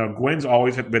 Gwynn's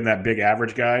always been that big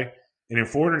average guy. And in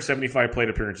 475 plate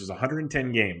appearances,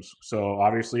 110 games, so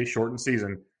obviously shortened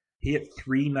season, he hit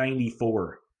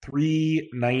 394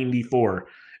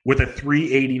 with a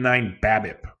 389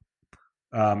 BABIP.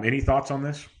 Any thoughts on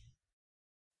this?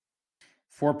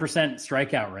 4%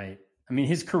 strikeout rate. I mean,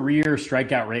 his career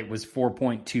strikeout rate was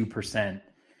 4.2%,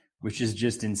 which is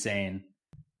just insane.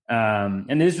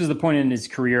 And this was the point in his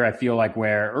career, I feel like,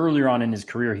 where earlier on in his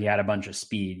career, he had a bunch of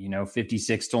speed,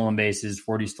 56 stolen bases,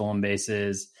 40 stolen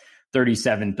bases,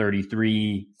 37,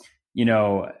 33.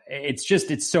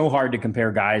 It's so hard to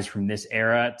compare guys from this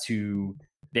era to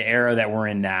the era that we're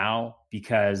in now,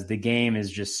 because the game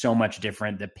is just so much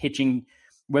different. The pitching,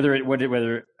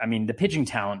 the pitching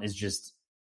talent is just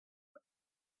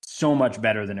so much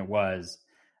better than it was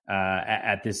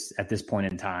at this point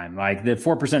in time. Like the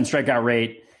 4% strikeout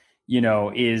rate,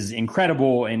 is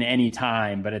incredible in any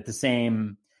time, but at the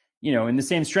same, in the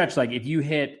same stretch, like if you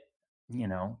hit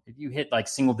like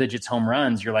single digits home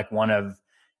runs, you're like one of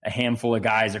a handful of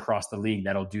guys across the league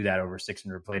that'll do that over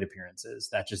 600 plate appearances.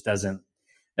 That just doesn't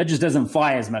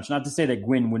fly as much. Not to say that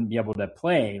Gwynn wouldn't be able to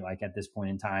play like at this point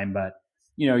in time, but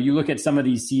you look at some of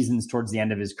these seasons towards the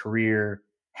end of his career,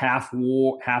 half a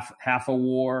war,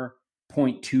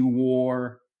 0.2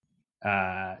 war,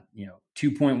 2.1,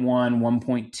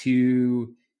 1.2,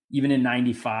 even in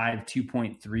 95,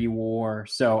 2.3 war.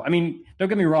 So, I mean, don't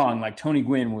get me wrong, like Tony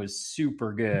Gwynn was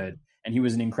super good and he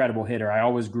was an incredible hitter. I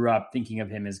always grew up thinking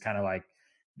of him as kind of like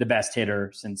the best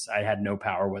hitter since I had no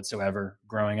power whatsoever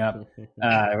growing up.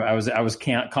 I was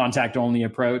contact only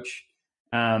approach.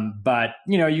 But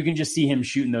you can just see him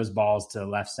shooting those balls to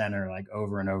left center like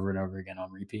over and over and over again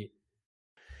on repeat.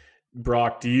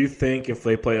 Brock, do you think if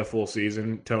they play a full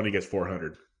season, Tony gets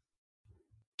 400?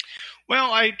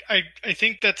 Well, I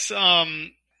think that's I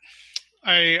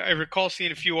recall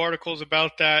seeing a few articles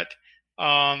about that.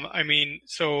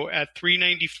 So at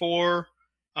 394,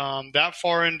 that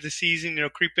far into the season,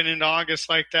 creeping into August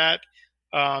like that,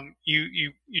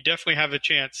 you definitely have a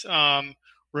chance.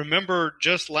 Remember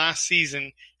just last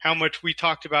season how much we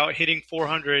talked about hitting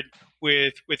 400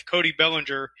 with Cody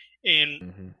Bellinger,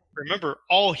 and remember,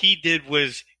 all he did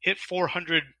was hit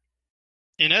 400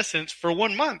 in essence for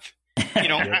 1 month.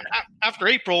 After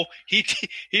April, he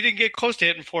didn't get close to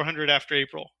hitting 400 after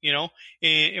April,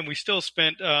 and we still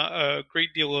spent a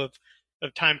great deal of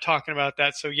time talking about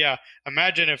that. So, yeah,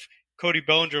 imagine if Cody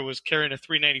Bellinger was carrying a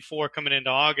 394 coming into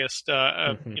August,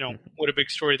 what a big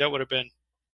story that would have been.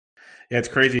 Yeah, it's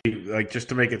crazy. Like, just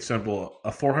to make it simple,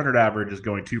 a 400 average is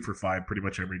going 2 for 5 pretty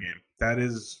much every game. That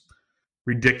is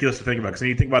ridiculous to think about. Because then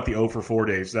you think about the 0 for 4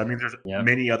 days. That means there's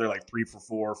many other like 3 for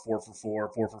 4, 4 for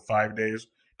 4, 4 for 5 days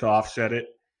to offset it.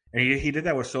 And he did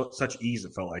that with such ease,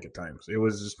 it felt like at times. It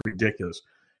was just ridiculous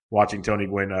watching Tony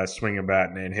Gwynn swing a bat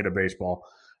and hit a baseball.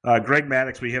 Greg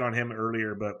Maddux, we hit on him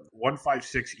earlier, but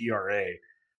 1.56 ERA.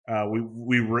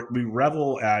 We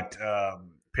revel at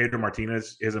Pedro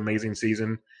Martinez, his amazing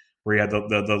season where he had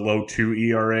the low 2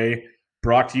 ERA.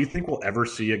 Brock, do you think we'll ever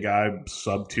see a guy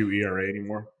sub 2 ERA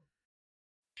anymore?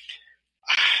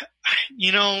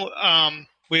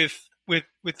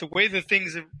 With the way that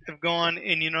things have gone,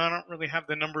 and I don't really have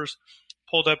the numbers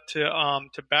pulled up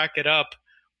to back it up,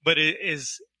 but it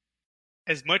is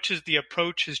as much as the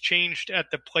approach has changed at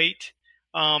the plate,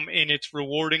 and it's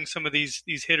rewarding some of these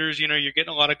hitters. You're getting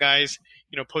a lot of guys,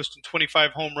 posting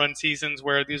 25 home run seasons,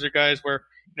 where these are guys where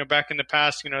back in the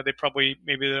past, they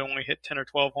only hit 10 or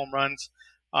 12 home runs.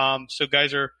 So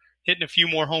guys are hitting a few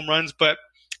more home runs, but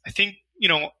I think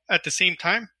at the same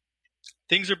time,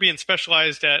 things are being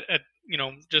specialized at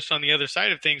just on the other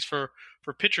side of things for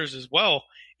pitchers as well.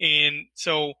 And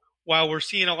so while we're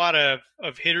seeing a lot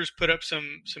of hitters put up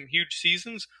some huge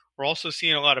seasons, we're also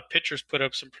seeing a lot of pitchers put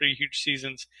up some pretty huge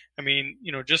seasons. I mean,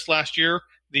 just last year,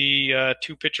 the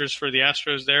 2 pitchers for the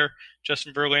Astros there,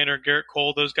 Justin Verlander, Garrett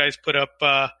Cole, those guys put up,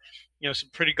 some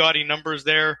pretty gaudy numbers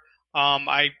there.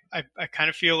 I kind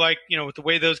of feel like, with the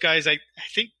way those guys, I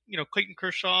think, Clayton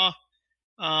Kershaw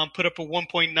put up a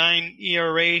 1.9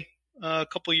 ERA a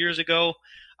couple of years ago.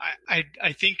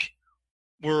 I think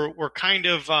we're kind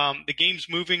of the game's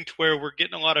moving to where we're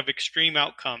getting a lot of extreme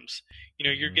outcomes.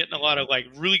 You're getting a lot of like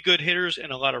really good hitters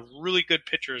and a lot of really good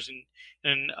pitchers,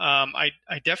 and I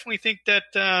definitely think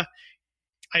that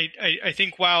I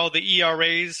think while the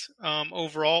ERAs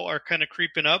overall are kind of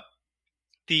creeping up,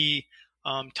 the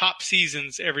top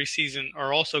seasons every season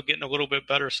are also getting a little bit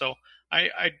better. So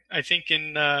I think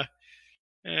in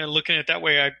looking at it that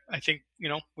way, I think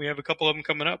we have a couple of them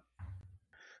coming up.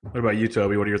 What about you,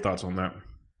 Toby? What are your thoughts on that?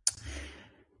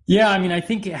 Yeah, I mean, I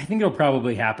think it'll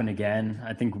probably happen again.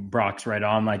 I think Brock's right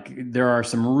on. Like, there are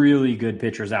some really good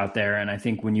pitchers out there, and I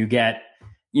think when you get,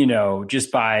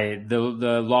 just by the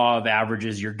law of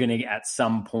averages, you're going to at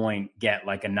some point get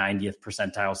like a 90th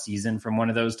percentile season from one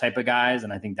of those type of guys,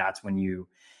 and I think that's when you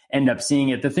end up seeing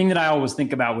it. The thing that I always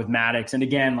think about with Maddux, and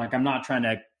again, like, I'm not trying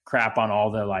to crap on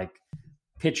all the like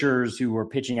pitchers who were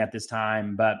pitching at this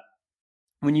time, but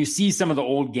when you see some of the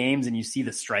old games and you see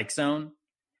the strike zone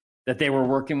that they were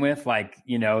working with, like,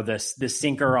 the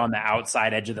sinker on the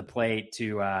outside edge of the plate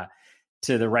to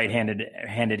the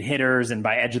right-handed hitters, and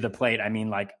by edge of the plate, I mean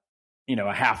like,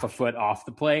 a half a foot off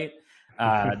the plate.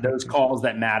 Those calls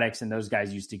that Maddux and those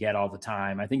guys used to get all the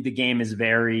time. I think the game is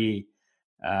very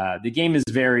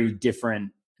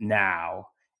different now.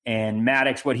 And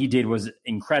Maddux, what he did was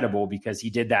incredible, because he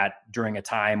did that during a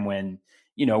time when,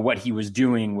 what he was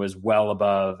doing was well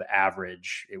above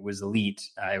average. It was elite.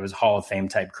 It was Hall of Fame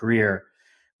type career.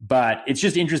 But it's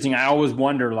just interesting. I always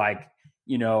wonder, like,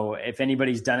 if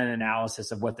anybody's done an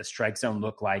analysis of what the strike zone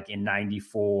looked like in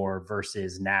 94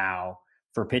 versus now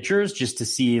for pitchers, just to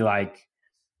see, like,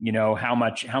 how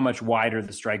much wider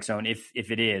the strike zone, if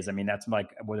it is. I mean, that's like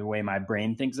the way my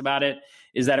brain thinks about it,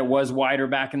 is that it was wider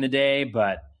back in the day,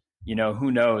 but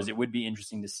who knows? It would be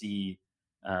interesting to see,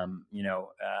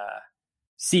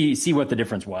 see what the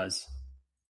difference was.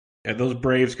 Yeah, those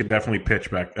Braves could definitely paint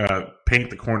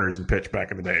the corners and pitch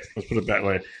back in the day. Let's put it that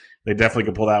way. They definitely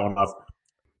could pull that one off.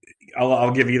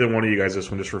 I'll give either one of you guys this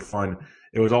one just for fun.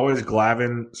 It was always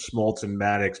Glavine, Smoltz, and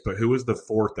Maddux, but who was the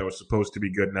fourth that was supposed to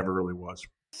be good? Never really was.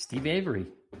 Steve Avery.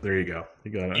 There you go.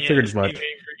 You got it. I figured as much.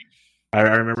 I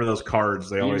remember those cards.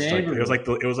 They always it was like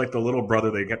the little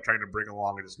brother they kept trying to bring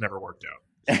along, and it just never worked out.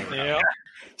 Yeah,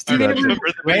 I remember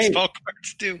the baseball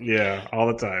cards too. Yeah, all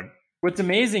the time. What's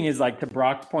amazing is, like, to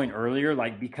Brock's point earlier,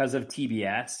 like, because of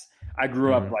TBS, I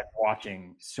grew up like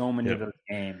watching so many of those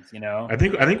games. I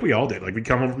think we all did. Like, we'd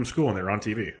come home from school and they were on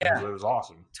TV. Yeah. It was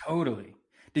awesome. Totally.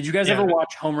 Did you guys ever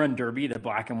watch Home Run Derby, the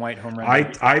black and white Home Run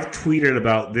Derby? I've tweeted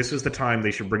about this is the time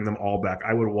they should bring them all back.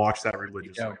 I would watch that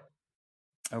religiously.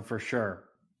 Oh, for sure.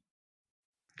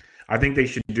 I think they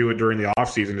should do it during the off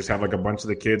season. Just have like a bunch of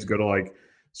the kids go to like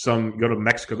go to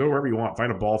Mexico, go wherever you want,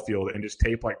 find a ball field, and just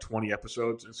tape like 20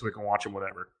 episodes, and so we can watch them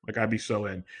whenever. Like I'd be so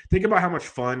in. Think about how much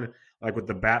fun, like with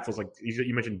the bat flips, like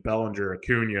you mentioned Bellinger,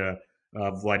 Acuna,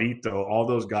 Vladito, all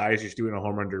those guys just doing a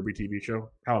home run derby TV show.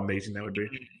 How amazing that would be.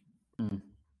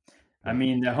 I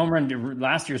mean,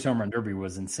 last year's home run derby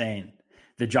was insane.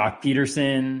 The Jock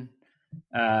Peterson,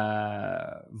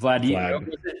 Vlad.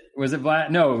 Was it Vlad?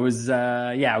 No, it was it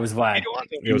was Vlad.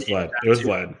 It was Vlad. It was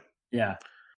Vlad. Yeah.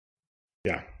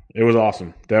 Yeah. It was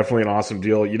awesome. Definitely an awesome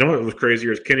deal. You know what was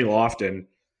crazier is Kenny Lofton.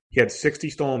 He had 60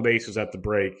 stolen bases at the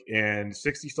break, and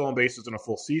 60 stolen bases in a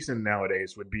full season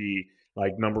nowadays would be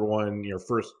like number one,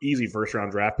 easy first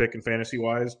round draft pick in fantasy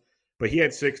wise. But he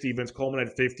had 60. Vince Coleman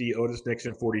had 50. Otis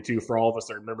Nixon 42. For all of us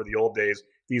that remember the old days,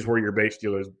 these were your base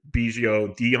stealers: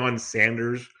 Biggio, Deion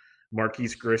Sanders,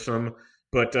 Marquise Grissom.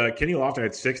 But Kenny Lofton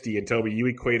had 60. And Toby, you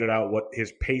equated out what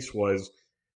his pace was.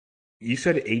 You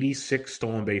said 86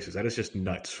 stolen bases. That is just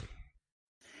nuts.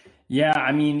 Yeah,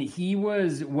 I mean, he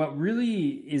was. What really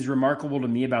is remarkable to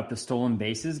me about the stolen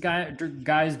bases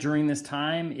guys during this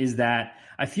time is that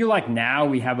I feel like now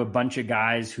we have a bunch of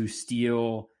guys who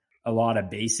steal a lot of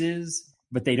bases,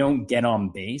 but they don't get on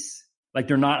base. Like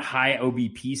they're not high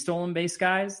OBP stolen base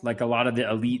guys, like a lot of the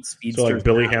elite speedsters. So like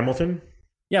Billy Hamilton?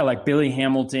 Yeah, like Billy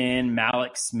Hamilton,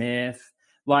 Malik Smith.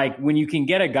 Like when you can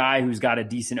get a guy who's got a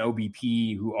decent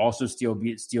OBP who also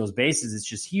steals bases, it's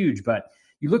just huge. But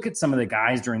you look at some of the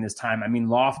guys during this time. I mean,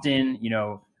 Lofton,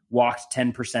 walked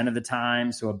 10% of the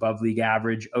time, so above league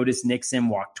average. Otis Nixon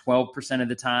walked 12% of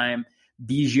the time.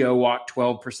 Biggio walked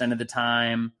 12% of the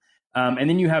time. And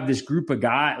then you have this group of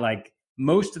guys, like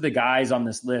most of the guys on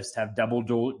this list have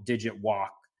double-digit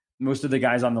walk. Most of the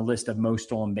guys on the list of most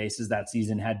stolen bases that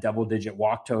season had double-digit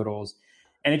walk totals.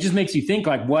 And it just makes you think,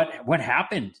 like, what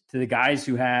happened to the guys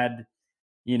who had,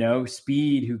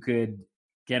 speed, who could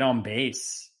get on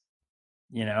base?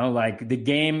 Like the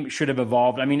game should have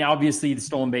evolved. I mean, obviously the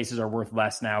stolen bases are worth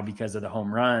less now because of the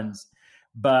home runs.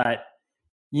 But,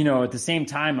 at the same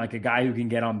time, like a guy who can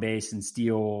get on base and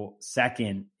steal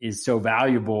second is so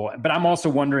valuable. But I'm also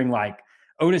wondering, like,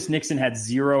 Otis Nixon had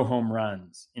 0 home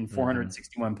runs in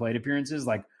 461 plate appearances.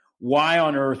 Like, why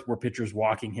on earth were pitchers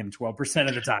walking him 12%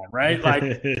 of the time, right? Like,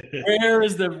 where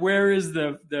is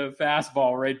the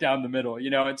fastball right down the middle,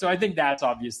 And so I think that's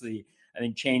obviously,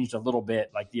 changed a little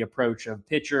bit, like the approach of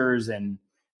pitchers, and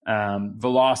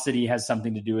velocity has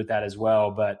something to do with that as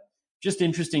well. But just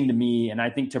interesting to me. And I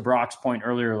think to Brock's point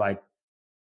earlier, like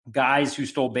guys who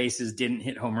stole bases didn't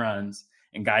hit home runs,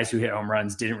 and guys who hit home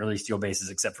runs didn't really steal bases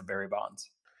except for Barry Bonds.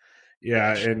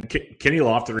 Yeah, and Kenny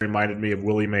Lofton reminded me of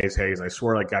Willie Mays Hayes. I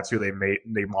swear, like that's who they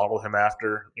modeled him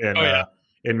after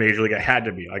in Major League. It had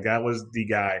to be like that was the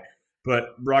guy.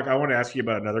 But Brock, I want to ask you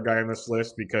about another guy on this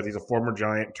list because he's a former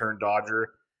Giant turned Dodger,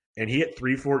 and he hit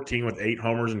 .314 with 8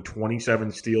 homers and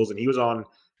 27 steals, and he was on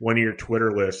one of your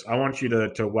Twitter lists. I want you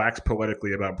to wax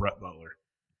poetically about Brett Butler.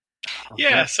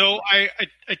 Yeah, so I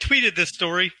tweeted this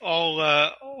story.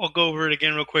 I'll go over it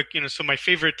again real quick. So my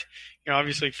favorite,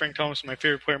 obviously Frank Thomas, my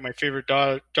favorite player, my favorite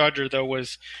Dodger though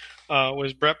was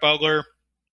Brett Butler.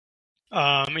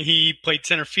 He played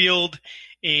center field,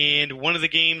 and one of the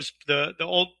games,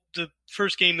 the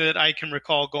first game that I can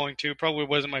recall going to, probably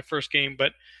wasn't my first game,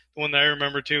 but the one that I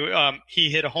remember too,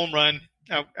 he hit a home run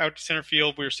out to center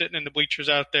field. We were sitting in the bleachers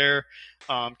out there,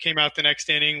 came out the next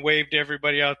inning, waved to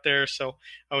everybody out there. So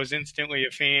I was instantly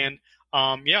a fan.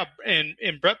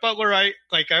 And Brett Butler, I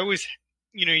always,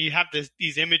 you have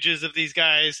these images of these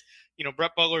guys.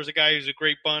 Brett Butler is a guy who's a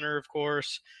great bunter, of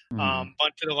course,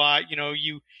 bunted a lot.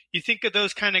 You think of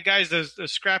those kind of guys, those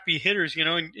scrappy hitters,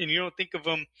 and you don't think of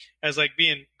them as like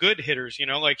being good hitters,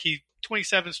 like he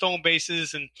 27 stolen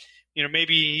bases, and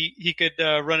maybe he could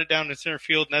run it down in center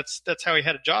field, and that's how he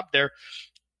had a job there.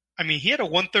 I mean, he had a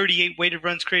 138 weighted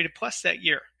runs created plus that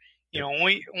year.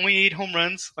 Only 8 home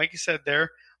runs, like you said there,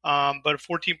 but a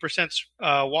 14%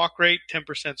 walk rate, 10%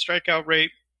 strikeout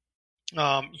rate.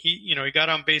 He got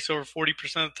on base over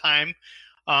 40% of the time.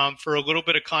 For a little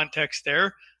bit of context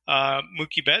there,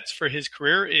 Mookie Betts for his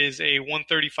career is a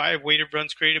 135 weighted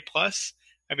runs created plus.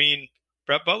 I mean,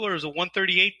 Brett Butler is a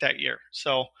 138 that year.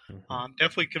 So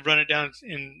definitely could run it down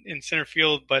in center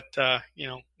field. But, like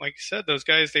you said, those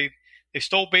guys, they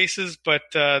stole bases, but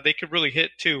they could really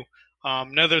hit too.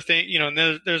 Another thing,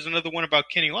 there's another one about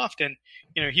Kenny Lofton.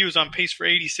 He was on pace for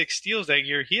 86 steals that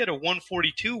year. He had a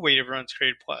 142 weighted runs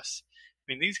created plus.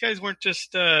 I mean, these guys weren't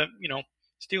just,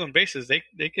 stealing bases.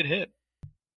 They could hit.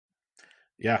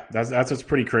 Yeah, that's what's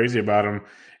pretty crazy about him.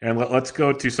 And let's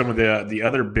go to some of the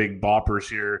other big boppers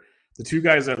here. The 2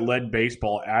 guys that led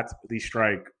baseball at the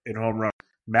strike in home run.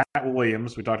 Matt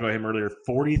Williams, we talked about him earlier,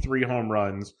 43 home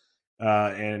runs.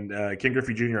 and Ken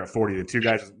Griffey Jr. at 40. The two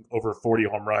guys with over 40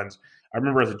 home runs. I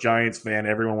remember as a Giants fan,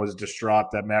 everyone was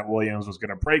distraught that Matt Williams was going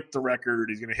to break the record.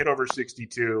 He's going to hit over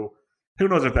 62. Who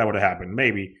knows if that would have happened?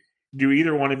 Maybe. Do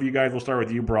either one of you guys, we'll start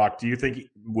with you, Brock, do you think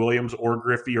Williams or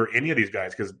Griffey or any of these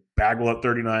guys, because Bagwell at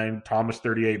 39, Thomas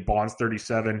 38, Bonds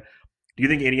 37, do you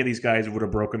think any of these guys would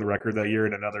have broken the record that year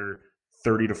in another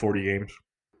 30 to 40 games?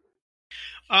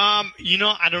 I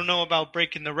don't know about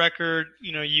breaking the record.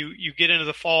 You get into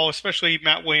the fall, especially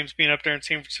Matt Williams being up there in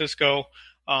San Francisco.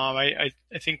 I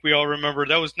think we all remember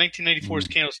that was 1994's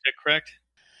Candlestick, correct?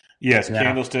 Yes, yeah.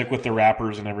 Candlestick with the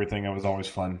wrappers and everything. That was always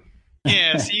fun.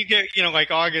 Yeah, so you get, like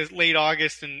late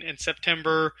August and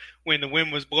September when the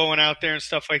wind was blowing out there and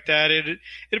stuff like that. It'd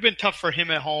have been tough for him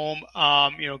at home.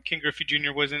 Ken Griffey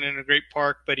Jr. wasn't in a great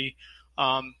park, but he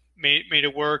made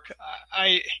it work.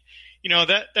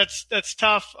 That's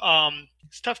tough.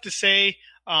 It's tough to say,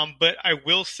 but I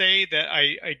will say that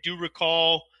I do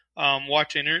recall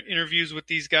watching interviews with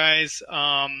these guys.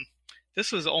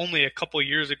 This was only a couple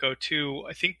years ago, too.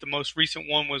 I think the most recent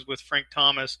one was with Frank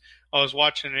Thomas. I was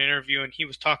watching an interview, and he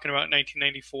was talking about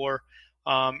 1994.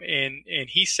 And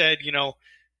he said,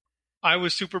 I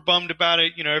was super bummed about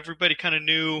it. Everybody kind of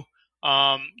knew,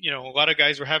 a lot of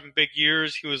guys were having big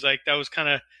years. He was like, that was kind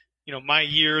of, my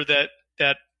year that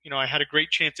I had a great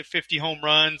chance at 50 home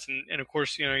runs. And of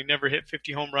course, he never hit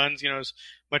 50 home runs. As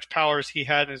much power as he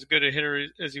had and as good a hitter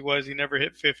as he was, he never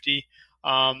hit 50.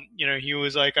 He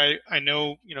was like, I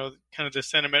know, kind of the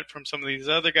sentiment from some of these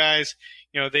other guys,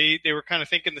 they were kind of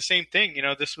thinking the same thing.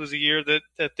 This was a year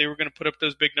that they were going to put up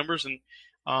those big numbers,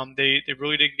 and they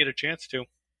really didn't get a chance to.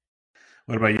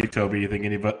 What about you, Toby? You think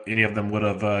any of them would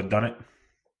have done it?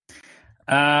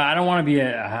 I don't want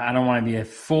to be a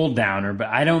full downer, but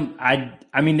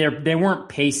I mean, they weren't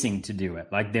pacing to do it.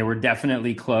 Like, they were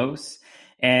definitely close.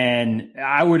 And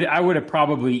I would have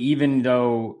probably, even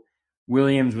though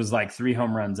Williams was like 3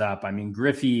 home runs up, I mean,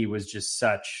 Griffey was just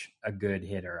such a good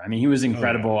hitter. I mean, he was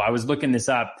incredible. Oh, yeah. I was looking this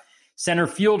up. Center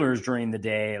fielders during the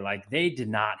day, like, they did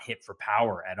not hit for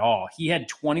power at all. He had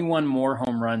 21 more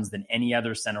home runs than any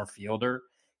other center fielder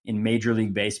in Major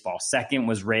League Baseball. Second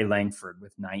was Ray Langford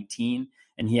with 19,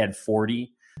 and he had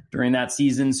 40 during that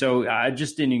season. So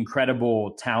just an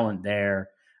incredible talent there.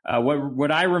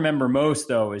 What I remember most,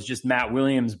 though, is just Matt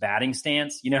Williams' batting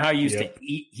stance. You know how he used to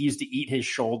eat? He used to eat his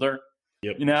shoulder.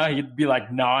 Yep. He'd be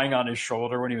like gnawing on his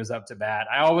shoulder when he was up to bat.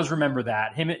 I always remember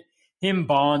that. Him,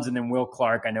 Bonds, and then Will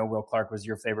Clark. I know Will Clark was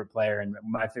your favorite player and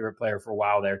my favorite player for a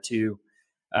while there too,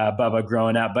 Bubba,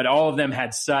 growing up. But all of them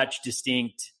had such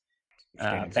distinct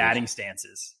batting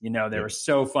stances. They were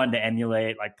so fun to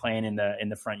emulate, like playing in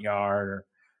the front yard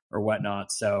or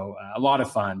whatnot. So a lot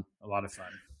of fun.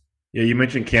 Yeah, you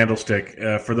mentioned Candlestick.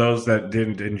 For those that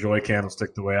didn't enjoy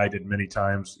Candlestick the way I did many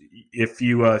times, if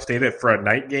you stayed there for a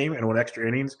night game and went extra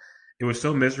innings, it was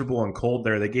so miserable and cold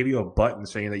there. They gave you a button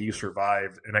saying that you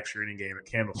survived an extra inning game at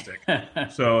Candlestick.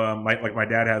 So, my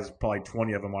dad has probably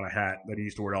 20 of them on a hat that he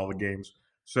used to wear all the games.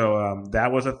 So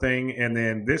that was a thing. And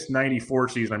then this 94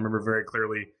 season, I remember very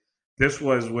clearly, this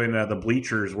was when the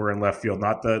bleachers were in left field,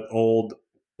 not the old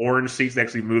orange seats. They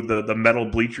actually moved the metal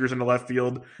bleachers into left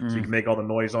field so you can make all the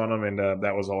noise on them, and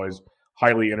that was always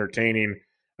highly entertaining.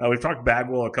 We've talked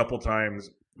Bagwell a couple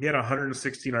times. He had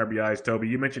 116 RBIs. Toby,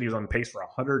 you mentioned he was on pace for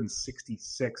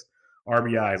 166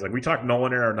 RBIs. Like, we talked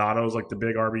Nolan Arenado's like the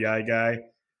big RBI guy.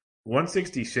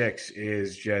 166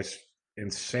 is just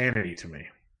insanity to me.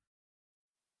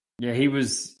 Yeah, he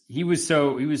was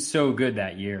so good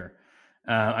that year.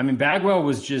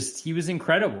 Bagwell he was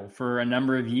incredible for a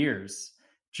number of years.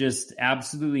 Just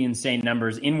absolutely insane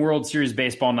numbers in World Series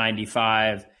Baseball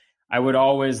 95. I would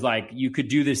always you could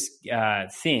do this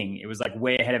thing. It was like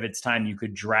way ahead of its time. You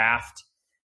could draft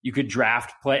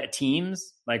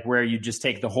teams, like where you just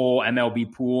take the whole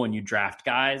MLB pool and you draft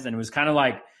guys. And it was kind of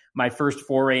like my first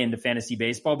foray into fantasy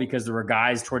baseball, because there were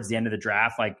guys towards the end of the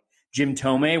draft, like Jim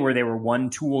Thome, where they were one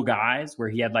tool guys, where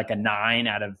he had like a 9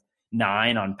 out of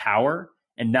 9 on power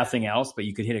and nothing else, but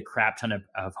you could hit a crap ton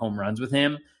of home runs with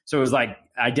him. So it was like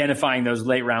identifying those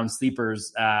late round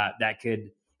sleepers that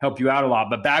could help you out a lot.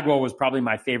 But Bagwell was probably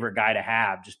my favorite guy to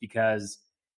have, just because,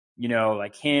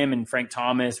 like him and Frank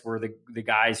Thomas were the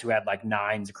guys who had like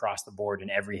 9s across the board in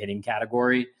every hitting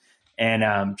category.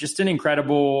 And just an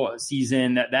incredible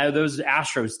season. Those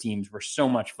Astros teams were so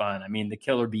much fun. I mean, the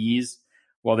Killer Bees,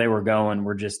 while they were going,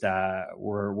 were just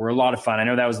were a lot of fun. I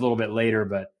know that was a little bit later,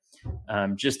 but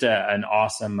just an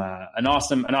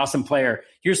awesome player.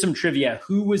 Here's some trivia.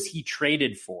 Who was he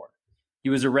traded for? He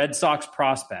was a Red Sox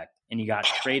prospect, and he got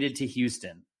traded to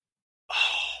Houston.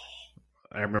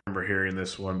 I remember hearing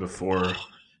this one before.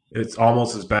 It's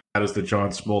almost as bad as the John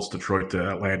Smoltz Detroit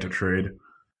to Atlanta trade.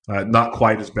 Not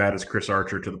quite as bad as Chris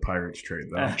Archer to the Pirates trade,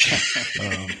 though.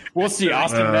 We'll see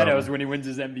Austin Meadows when he wins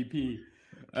his MVP.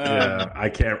 Yeah, I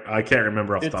can't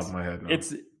remember off the top of my head. No.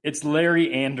 It's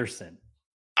Larry Anderson.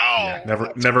 Oh,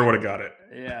 yeah, never would have got it.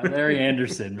 Yeah, Larry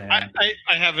Anderson, man.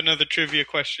 I have another trivia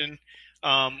question.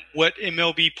 What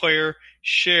MLB player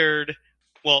shared,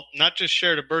 well, not just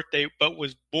shared a birthday, but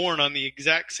was born on the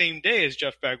exact same day as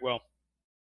Jeff Bagwell?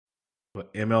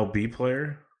 What, MLB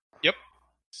player? Yep.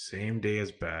 Same day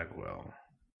as Bagwell.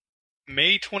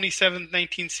 May 27th,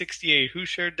 1968. Who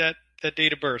shared that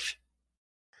date of birth?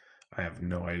 I have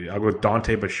no idea. I'll go with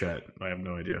Dante Bichette. I have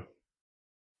no idea.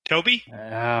 Toby?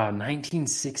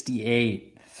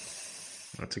 1968.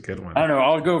 That's a good one. I don't know.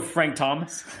 I'll go Frank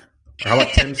Thomas. How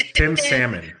about Tim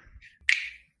Salmon?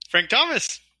 Frank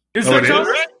Thomas. Is Frank Thomas?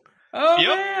 Right. Oh,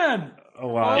 Yep. Man. Oh,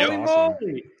 wow. Holy Awesome.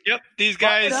 moly. Yep. These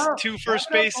guys, Fuck it up. 2 first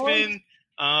basemen,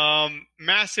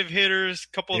 massive hitters,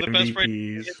 couple of the best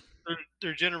right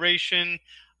their generation,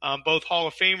 both Hall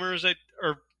of Famers.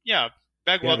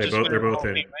 Bagwell Yeah, just they're both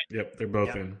in. Fame, right? Yep, they're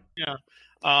both in. Yeah.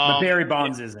 But Barry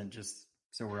Bonds isn't, just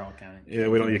so we're all counting. Yeah,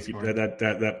 we don't.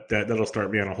 That'll start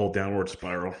me on a whole downward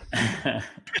spiral.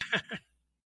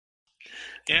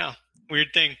 Yeah, weird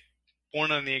thing.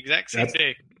 Born on the exact same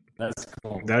day. That's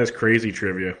cool. That is crazy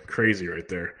trivia. Crazy right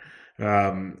there.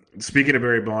 Speaking of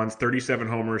Barry Bonds, 37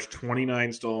 homers,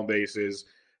 29 stolen bases,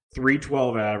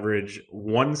 312 average,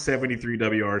 173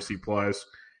 WRC plus.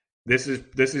 This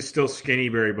is still skinny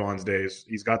Barry Bonds days.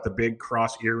 He's got the big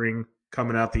cross earring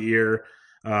coming out the ear.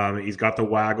 He's got the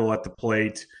waggle at the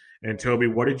plate. And Toby,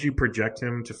 what did you project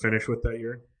him to finish with that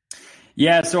year?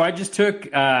 Yeah, so I just took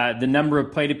the number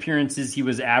of plate appearances he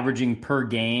was averaging per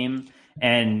game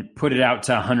and put it out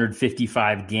to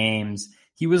 155 games.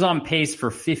 He was on pace for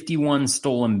 51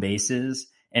 stolen bases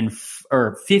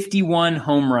or 51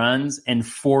 home runs and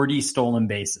 40 stolen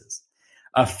bases.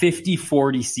 A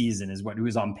 50-40 season is what he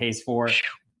was on pace for.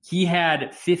 He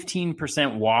had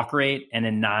 15% walk rate and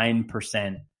a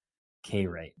 9% K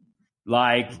rate.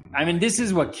 This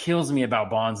is what kills me about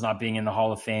Bonds not being in the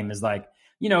Hall of Fame is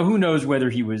who knows whether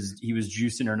he was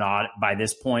juicing or not by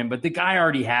this point, but the guy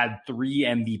already had 3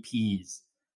 MVPs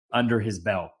under his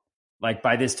belt.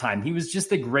 By this time, he was just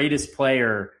the greatest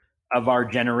player of our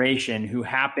generation who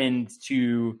happened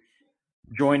to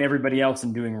join everybody else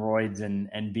in doing roids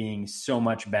and being so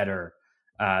much better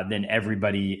than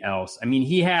everybody else. I mean,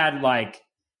 he had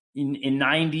in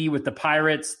 90 with the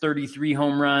Pirates, 33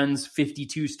 home runs,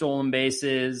 52 stolen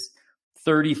bases,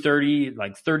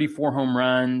 34 home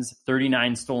runs,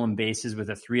 39 stolen bases with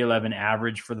a 311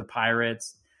 average for the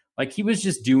Pirates. He's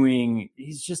just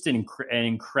an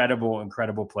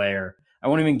incredible player. I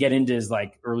won't even get into his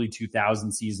early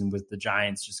 2000 season with the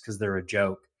Giants just because they're a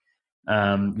joke.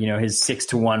 His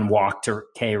 6-to-1 walk to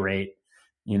K rate,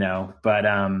 but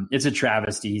it's a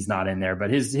travesty he's not in there.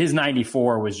 But his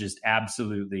 94 was just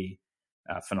absolutely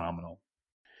phenomenal.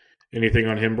 Anything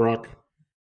on him, Brock?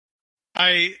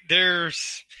 We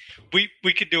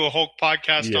could do a whole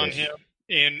podcast on him,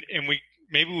 and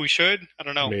maybe we should. I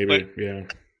don't know. Yeah.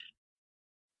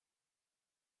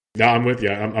 No, I'm with you.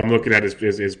 I'm looking at his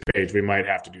page. We might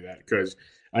have to do that because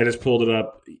I just pulled it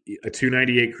up. A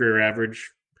 298 career average,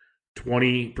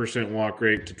 20% walk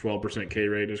rate to 12% K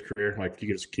rate in his career. You could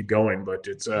just keep going, but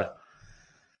it's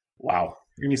wow.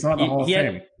 And he's not in the Hall of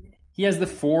Fame. He has the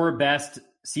 4 best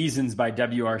seasons by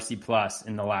WRC plus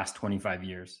in the last 25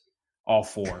 years. All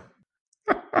 4.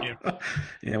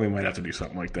 Yeah, we might have to do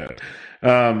something like that.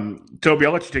 Toby,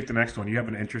 I'll let you take the next one. You have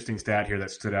an interesting stat here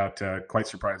that stood out quite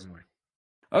surprisingly.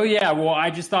 Oh, yeah. Well, I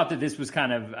just thought that this was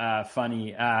kind of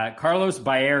funny. Carlos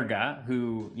Baerga,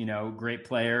 who, great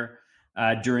player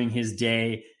during his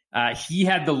day, he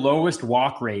had the lowest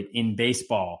walk rate in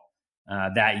baseball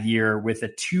that year with a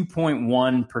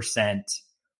 2.1%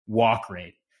 walk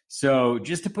rate. So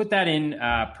just to put that in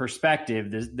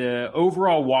perspective, the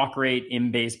overall walk rate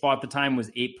in baseball at the time was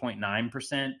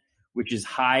 8.9%, which is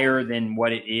higher than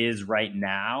what it is right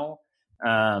now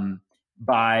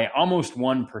by almost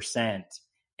 1%.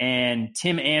 And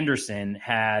Tim Anderson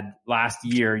had last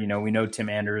year, we know Tim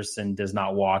Anderson does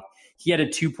not walk. He had a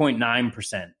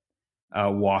 2.9%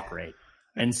 walk rate.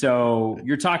 And so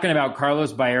you're talking about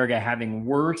Carlos Baerga having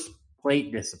worse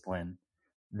plate discipline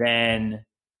than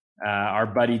our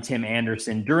buddy Tim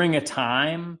Anderson during a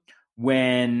time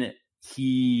when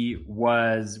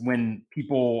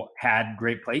people had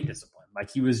great plate discipline.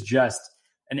 He was just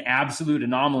an absolute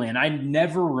anomaly. And I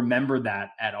never remembered that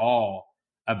at all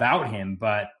about him,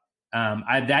 but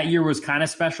that year was kind of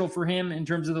special for him in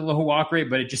terms of the low walk rate,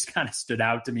 but it just kind of stood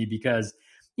out to me because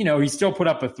he still put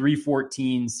up a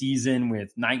 314 season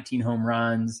with 19 home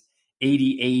runs,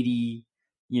 80-80,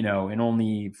 in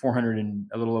only 400 and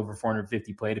a little over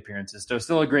 450 plate appearances. So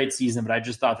still a great season, but I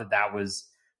just thought that was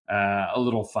a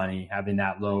little funny having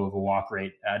that low of a walk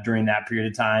rate during that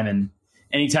period of time. And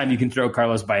anytime you can throw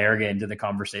Carlos Baerga into the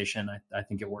conversation, I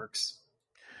think it works.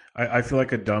 I feel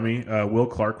like a dummy. Will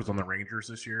Clark was on the Rangers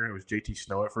this year. It was JT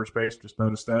Snow at first base. Just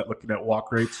noticed that looking at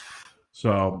walk rates.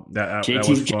 So that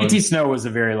was fun. JT Snow was a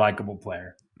very likable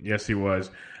player. Yes, he was.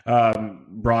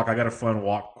 Brock, I got a fun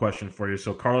walk question for you.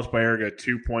 So Carlos Baerga,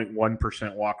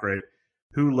 2.1% walk rate.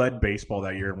 Who led baseball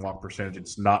that year in walk percentage?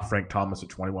 It's not Frank Thomas at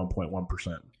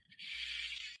 21.1%.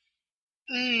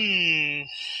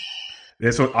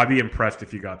 I'd be impressed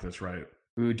if you got this right.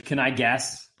 Can I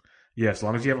guess? Yeah, as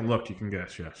long as you haven't looked, you can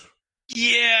guess, yes.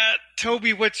 Yeah,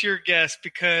 Toby, what's your guess?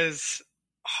 Because,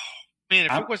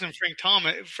 if it wasn't Frank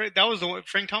Thomas, that was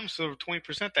Frank Thomas was over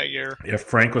 20% that year. Yeah,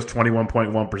 Frank was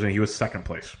 21.1%. He was second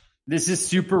place. This is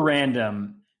super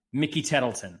random. Mickey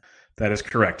Tettleton. That is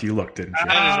correct. You looked, didn't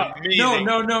you?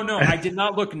 No. I did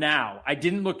not look now. I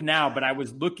didn't look now, but I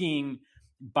was looking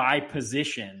by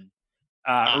position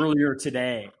earlier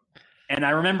today. And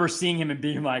I remember seeing him and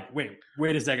being like,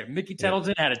 wait a second. Mickey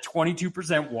Tettleton had a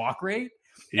 22% walk rate.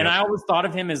 Yep. And I always thought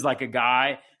of him as like a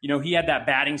guy, he had that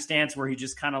batting stance where he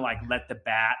just kind of like let the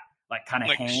bat kind of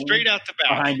hang straight out the bat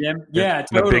behind him. Yeah,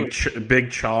 totally. The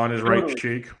big chaw on his right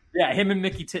cheek. Yeah, him and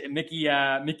Mickey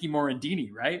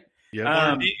Morandini, right?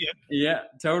 Yeah. Yeah,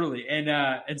 totally.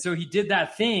 And so he did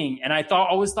that thing, and I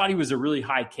always thought he was a really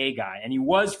high K guy, and he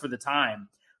was for the time.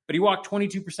 But he walked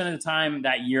 22% of the time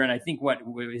that year, and I think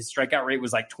his strikeout rate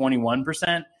was like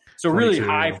 21%. So really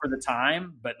high for the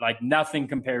time, but like nothing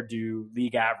compared to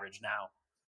league average now.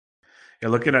 Yeah,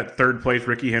 looking at third place,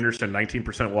 Ricky Henderson,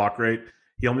 19% walk rate.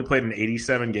 He only played in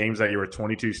 87 games that year with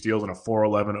 22 steals and a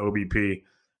 411 OBP.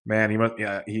 Man,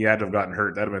 he had to have gotten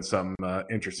hurt. That'd have been something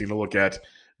interesting to look at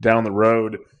down the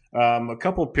road. A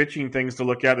couple of pitching things to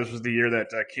look at. This was the year that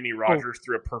Kenny Rogers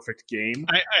threw a perfect game.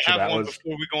 I have one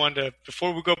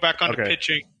before we go back on to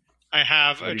pitching. I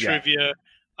have a trivia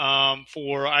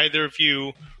for either of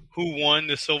you. Who won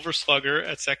the Silver Slugger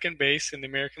at second base in the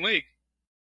American League?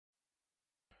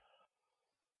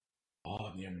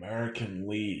 Oh, the American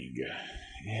League.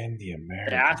 The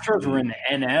Astros were in the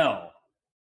NL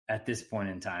at this point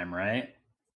in time, right?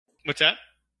 What's that?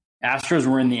 Astros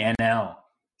were in the NL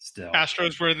still.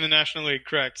 Astros were in the National League,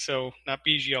 correct. So not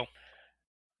Biggio.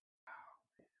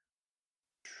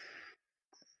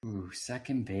 Ooh,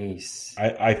 second base.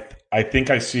 I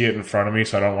think I see it in front of me,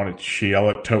 so I don't want to cheat. I'll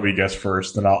let Toby guess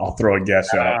first, then I'll throw a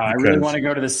guess out. I really want to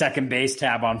go to the second base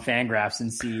tab on Fangraphs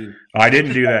and see. I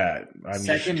didn't do that.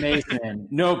 Second baseman.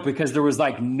 No, because there was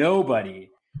like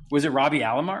nobody. Was it Robbie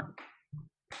Alomar?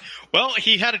 Well,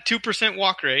 he had a 2%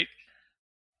 walk rate.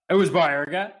 It was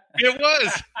Baerga. It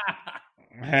was.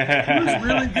 He was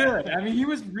really good. I mean, he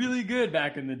was really good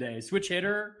back in the day. Switch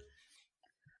hitter.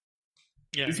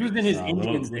 Yeah, this was in his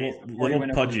Indians days. Little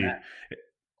pudgy.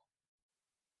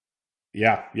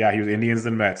 Yeah, he was Indians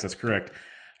and Mets. That's correct.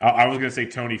 I was going to say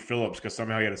Tony Phillips because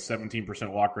somehow he had a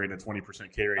 17% walk rate and a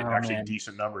 20% K rate. Actually,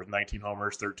 decent numbers: 19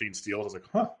 homers, 13 steals. I was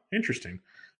like, interesting.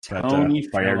 Tony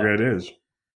Phillips. Baerga it is.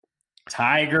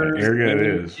 Tigers. Baerga it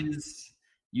is.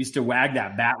 Used to wag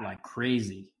that bat like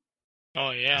crazy.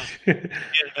 Oh yeah.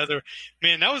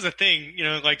 That was a thing.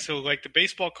 Like the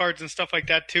baseball cards and stuff like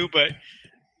that too. But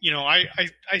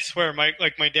I swear, my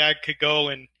dad could go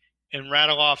and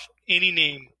rattle off any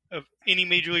name of any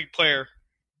major league player,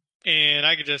 and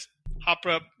I could just hop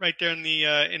up right there in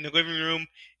the living room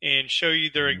and show you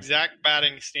their exact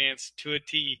batting stance to a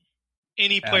T.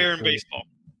 Any player in baseball.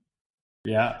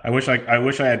 Yeah, I wish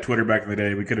I had Twitter back in the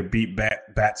day. We could have beat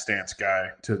bat stance guy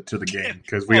to the game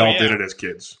because we all did it as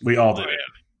kids. We all did it.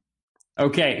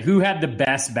 Okay, who had the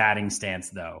best batting stance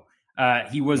though?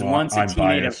 He was once a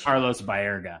teammate of Carlos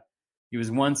Baerga.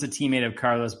 Once a teammate of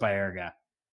Carlos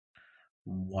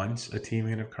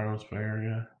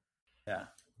Baerga? Yeah.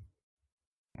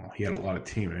 Well, he had a lot of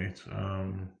teammates.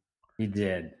 He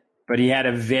did. But he had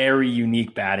a very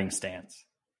unique batting stance.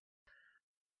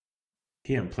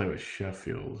 He didn't play with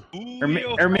Sheffield.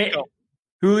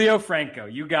 Julio Franco.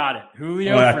 You got it.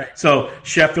 Franco. So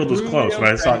Sheffield was close, but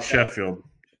I thought Sheffield.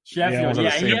 Sheffield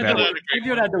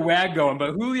had the wag going,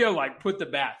 but Julio put the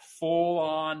bat full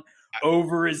on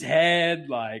over his head.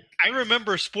 I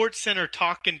remember SportsCenter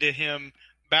talking to him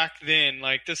back then.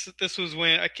 This was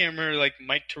when I can't remember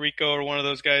Mike Tirico or one of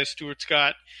those guys, Stuart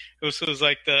Scott. It was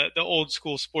the old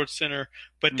school SportsCenter.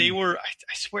 But they were,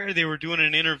 I swear, they were doing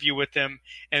an interview with him,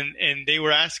 and they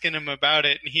were asking him about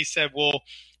it, and he said, "Well,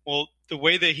 the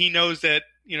way that he knows that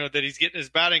that he's getting his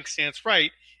batting stance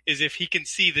right is if he can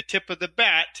see the tip of the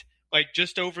bat like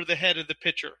just over the head of the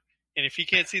pitcher. And if he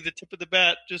can't see the tip of the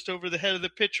bat just over the head of the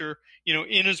pitcher,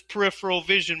 in his peripheral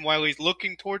vision while he's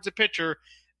looking towards the pitcher,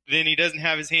 then he doesn't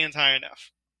have his hands high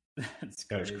enough.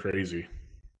 That's crazy.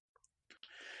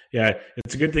 Yeah,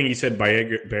 it's a good thing you said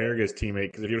Baerga's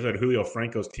teammate, because if you said Julio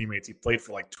Franco's teammates, he played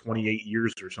for like 28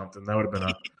 years or something. That would have been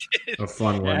a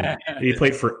fun one. Yeah. He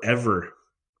played forever.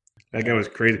 That guy was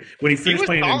crazy. When he finished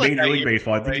playing in Major League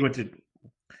Baseball, I think he went to –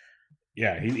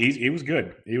 yeah, he was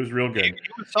good. He was real good. He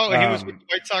was solid. He was with the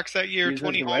White Sox that year,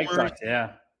 20 homers,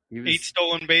 yeah. 8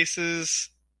 stolen bases.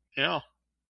 Yeah. I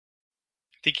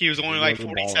think he was only like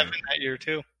 47 that year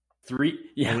too.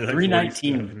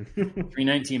 319.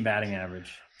 319 batting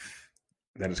average.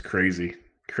 That is crazy.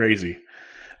 Crazy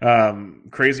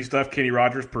stuff. Kenny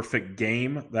Rogers, perfect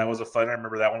game. That was a fun. I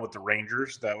remember that one with the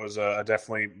Rangers. That was a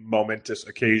definitely momentous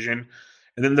occasion.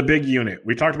 And then the big unit.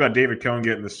 We talked about David Cohn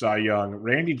getting the Cy Young.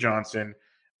 Randy Johnson,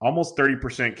 almost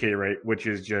 30% K rate, which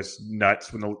is just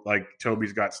nuts. When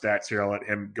Toby's got stats here, I'll let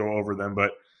him go over them.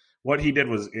 But what he did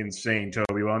was insane.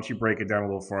 Toby, why don't you break it down a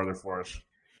little farther for us?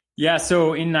 Yeah,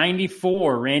 so in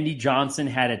 94, Randy Johnson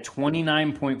had a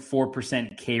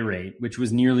 29.4% K rate, which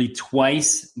was nearly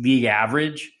twice league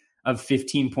average of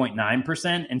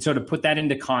 15.9%. And so to put that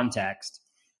into context,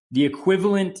 the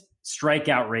equivalent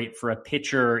strikeout rate for a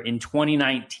pitcher in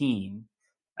 2019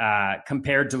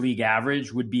 compared to league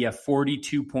average would be a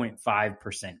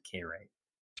 42.5% K rate.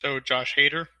 So Josh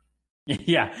Hader?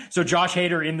 Yeah, so Josh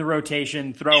Hader in the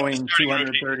rotation throwing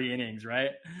 230 innings,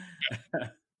 right?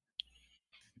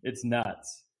 It's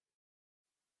nuts.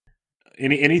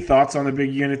 Any thoughts on the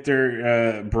big unit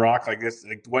there, Brock? Like this,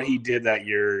 what he did that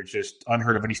year, just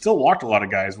unheard of. And he still walked a lot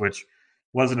of guys, which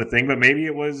wasn't a thing. But maybe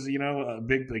it was, a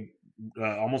big,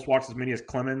 almost walked as many as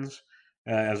Clemens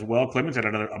as well. Clemens had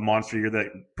a monster year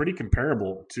that pretty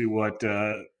comparable to what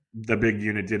the big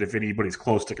unit did, if anybody's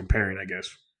close to comparing, I guess.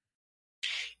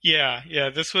 Yeah.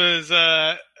 This was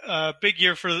a big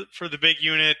year for the big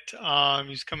unit.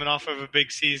 He's coming off of a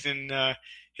big season.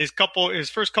 His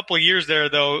first couple of years there,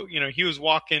 though, he was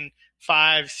walking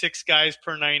 5-6 guys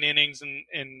per 9 innings, and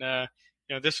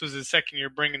this was his second year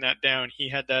bringing that down. He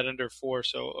had that under 4,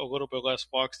 so a little bit less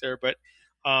walks there. But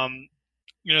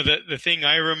the thing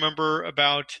I remember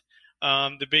about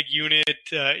the big unit,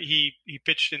 he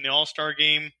pitched in the All-Star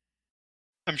game.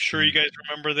 I'm sure you guys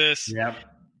remember this. Yep.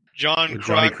 Johnny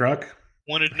Kruk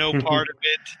wanted no part of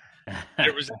it.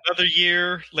 There was another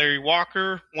year, Larry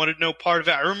Walker wanted no part of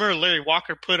it. I remember Larry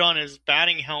Walker put on his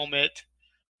batting helmet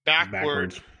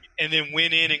backwards and then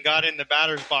went in and got in the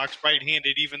batter's box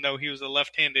right-handed, even though he was a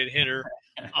left-handed hitter.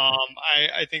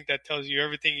 I think that tells you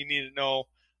everything you need to know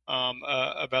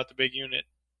about the big unit.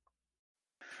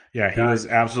 Yeah, he was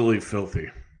absolutely filthy.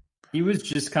 He was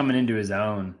just coming into his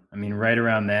own. I mean, right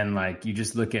around then, you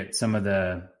just look at some of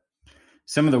the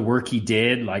work he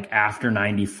did, after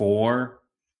 94.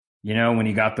 When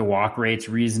he got the walk rates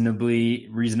reasonably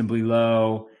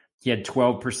low, he had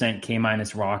 12% K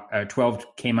minus walk,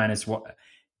 12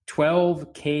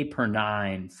 K per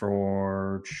 9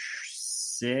 for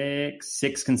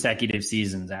six consecutive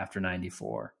seasons after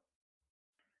 94.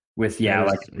 With mid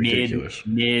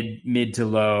to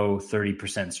low 30%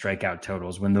 strikeout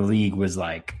totals when the league was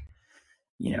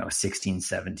 16,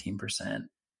 17%.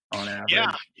 On average.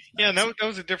 Yeah, that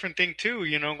was a different thing too.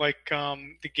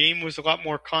 The game was a lot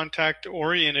more contact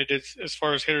oriented as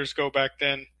far as hitters go back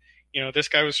then. This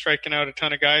guy was striking out a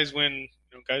ton of guys when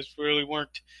guys really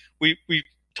weren't. We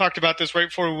talked about this right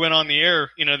before we went on the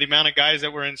air. The amount of guys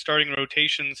that were in starting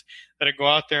rotations that would go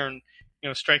out there and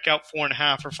strike out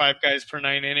 4.5 or 5 guys per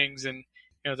 9 innings, and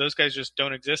those guys just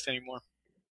don't exist anymore.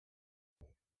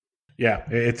 Yeah,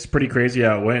 it's pretty crazy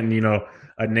how it went.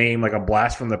 A name like a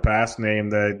blast from the past name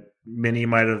that many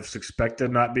might have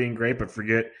suspected not being great, but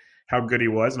forget how good he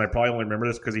was. And I probably only remember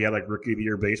this because he had Rookie of the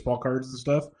Year baseball cards and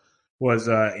stuff. Was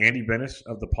Andy Benes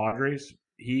of the Padres.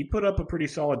 He put up a pretty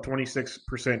solid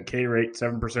 26% K rate,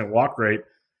 7% walk rate,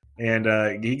 and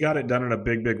he got it done in a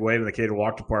big way in the K to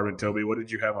walk department. Toby, what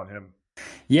did you have on him?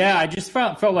 Yeah, I just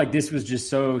felt like this was just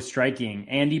so striking.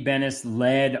 Andy Benes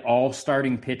led all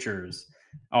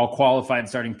qualified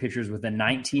starting pitchers with a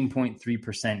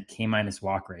 19.3% K minus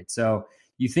walk rate. So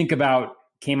you think about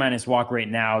K minus walk rate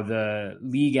now, the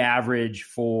league average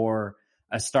for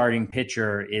a starting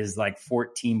pitcher is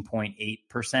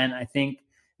 14.8%. I think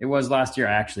it was last year.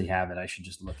 I actually have it. I should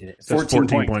just look at it.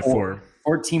 14.4.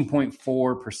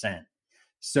 14.4%.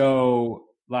 So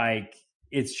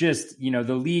it's just,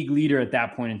 the league leader at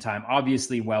that point in time,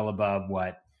 obviously well above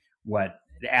what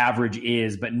the average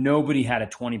is, but nobody had a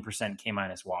 20% K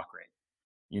minus walk rate,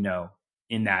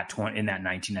 in that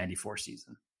 1994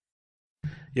 season.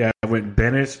 Yeah, I went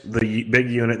Bennett, the big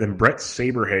unit, then Brett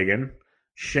Saberhagen,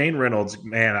 Shane Reynolds.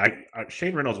 Man,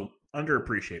 Shane Reynolds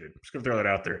underappreciated. Just gonna throw that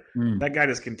out there. That guy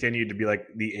just continued to be like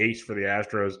the ace for the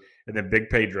Astros, and then Big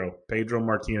Pedro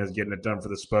Martinez getting it done for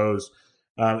the Spos.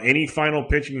 Any final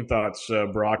pitching thoughts,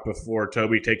 Brock, before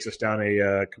Toby takes us down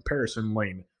a comparison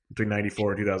lane between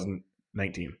 94 and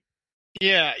 2019?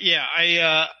 Yeah.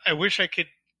 I wish I could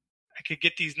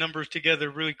get these numbers together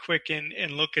really quick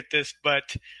and look at this,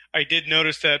 but I did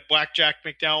notice that Blackjack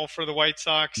McDowell for the White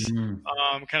Sox, kind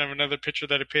of another pitcher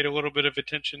that I paid a little bit of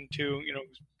attention to,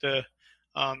 the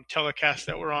telecast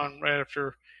that were on right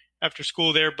after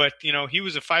school there. But, he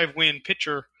was a 5-win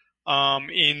pitcher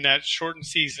in that shortened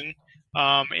season,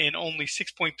 and only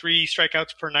 6.3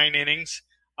 strikeouts per 9 innings.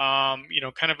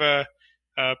 Kind of a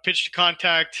pitch to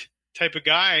contact type of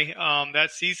guy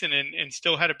that season, and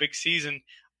still had a big season.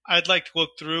 I'd like to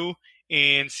look through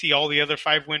and see all the other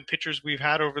 5-win pitchers we've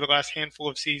had over the last handful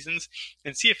of seasons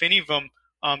and see if any of them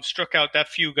struck out that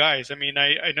few guys. I mean,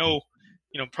 I know,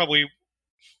 probably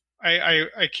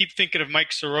I keep thinking of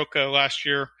Mike Soroka last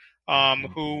year,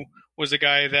 who was a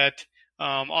guy that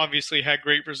obviously had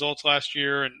great results last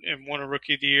year and won a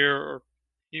Rookie of the Year, or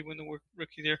he won the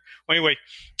Rookie of the Year. Well, anyway,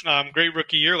 great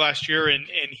rookie year last year, and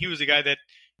he was a guy that,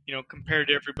 compared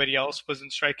to everybody else,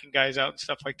 wasn't striking guys out and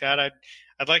stuff like that.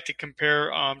 I'd like to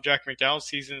compare Jack McDowell's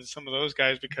season to some of those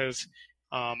guys, because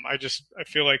I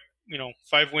feel like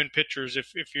 5-win pitchers.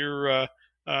 If you're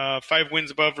 5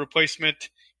 wins above replacement,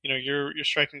 you're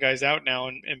striking guys out now,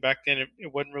 and back then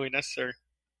it wasn't really necessary.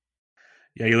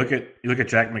 Yeah, you look at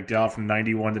Jack McDowell from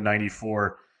 91 to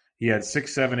 94. He had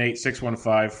 6.78,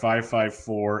 6.15,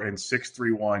 5.54, and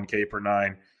 6.31 K per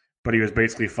 9. But he was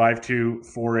basically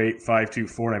 5.2, 4.8,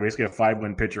 5.2, 4.9, basically a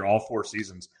 5-win pitcher all 4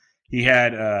 seasons. He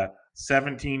had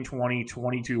 17, 20,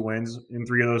 22 wins in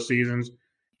 3 of those seasons.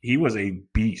 He was a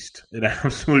beast, an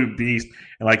absolute beast.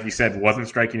 And like you said, wasn't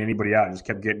striking anybody out. Just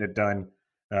kept getting it done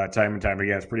time and time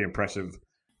again. It's pretty impressive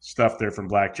stuff there from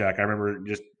Blackjack. I remember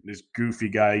just this goofy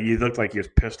guy. He looked like he was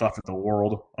pissed off at the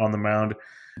world on the mound.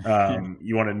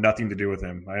 You wanted nothing to do with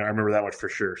him. I remember that much for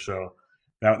sure. So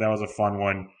that was a fun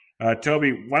one.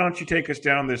 Toby, why don't you take us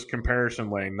down this comparison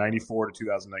lane, 94 to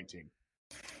 2019?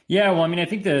 Yeah, well, I mean, I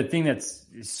think the thing that's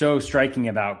so striking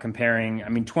about comparing,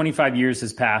 25 years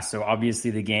has passed, so obviously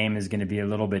the game is going to be a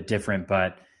little bit different,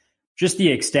 but just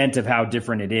the extent of how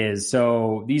different it is.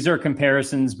 So these are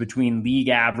comparisons between league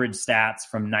average stats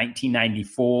from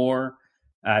 1994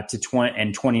 to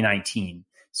 2019.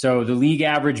 So the league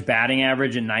average batting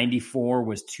average in 94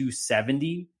 was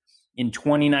 270. In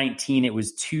 2019, it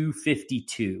was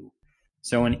 252.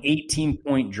 So an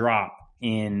 18-point drop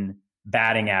in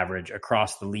batting average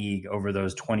across the league over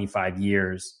those 25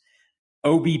 years.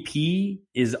 OBP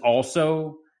is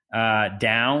also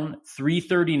down,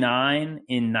 339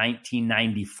 in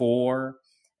 1994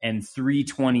 and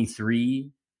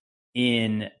 323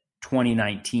 in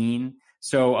 2019.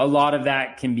 So a lot of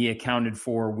that can be accounted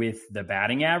for with the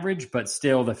batting average, but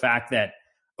still the fact that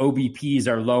OBPs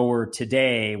are lower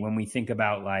today when we think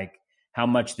about like how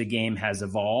much the game has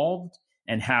evolved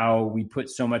and how we put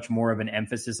so much more of an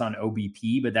emphasis on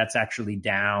OBP, but that's actually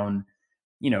down,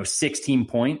 16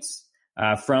 points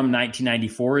from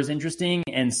 1994 is interesting.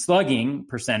 And slugging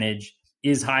percentage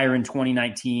is higher in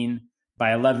 2019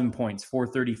 by 11 points,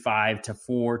 435 to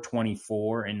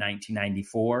 424 in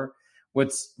 1994.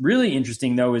 What's really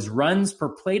interesting, though, is runs per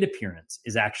plate appearance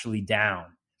is actually down.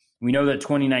 We know that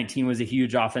 2019 was a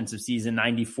huge offensive season.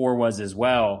 94 was as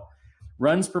well.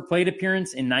 Runs per plate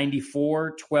appearance in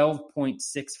 94,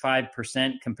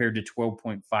 12.65% compared to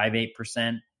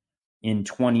 12.58% in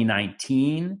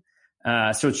 2019.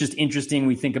 So it's just interesting.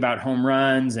 We think about home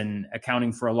runs and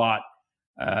accounting for a lot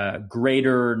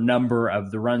greater number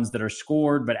of the runs that are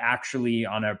scored, but actually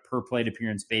on a per plate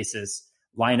appearance basis,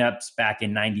 lineups back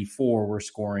in 94 were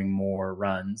scoring more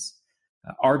runs.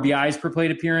 RBIs per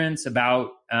plate appearance,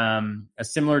 about a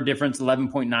similar difference,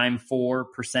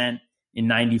 11.94% in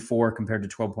 94 compared to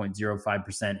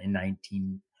 12.05% in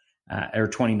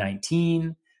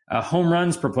 2019. Home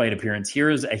runs per plate appearance, here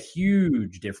is a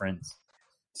huge difference.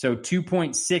 So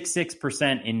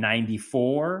 2.66% in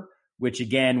 94, which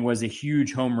again was a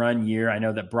huge home run year. I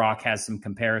know that Brock has some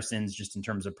comparisons just in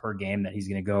terms of per game that he's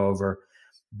going to go over.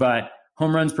 But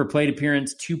home runs per plate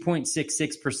appearance,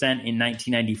 2.66% in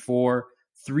 1994,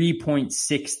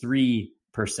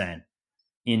 3.63%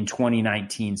 in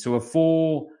 2019. So a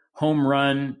full home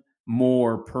run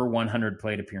more per 100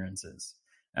 plate appearances.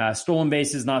 Stolen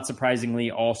bases, not surprisingly,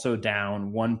 also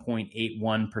down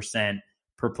 1.81%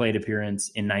 per plate appearance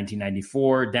in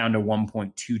 1994, down to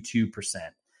 1.22%.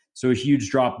 So a huge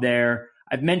drop there.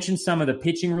 I've mentioned some of the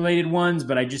pitching related ones,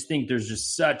 but I just think there's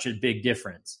just such a big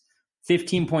difference.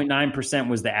 15.9%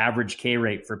 was the average K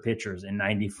rate for pitchers in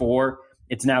 94.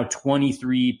 It's now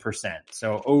 23%.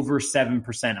 So over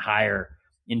 7% higher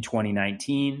in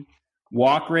 2019.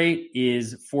 Walk rate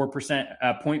is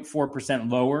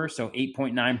 0.4% lower. So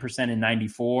 8.9% in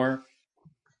 94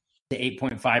 to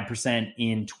 8.5%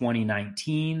 in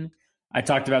 2019. I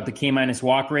talked about the K minus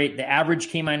walk rate. The average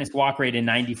K minus walk rate in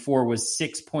 94 was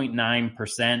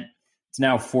 6.9%. It's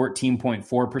now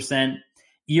 14.4%.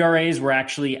 ERAs were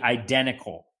actually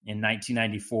identical in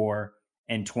 1994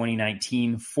 and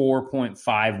 2019,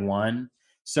 4.51.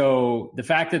 So the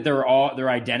fact that they're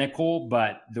identical,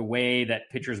 but the way that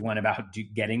pitchers went about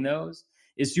getting those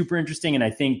is super interesting. And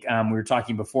I think we were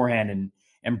talking beforehand,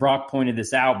 and Brock pointed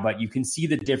this out, but you can see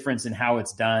the difference in how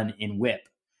it's done in WHIP.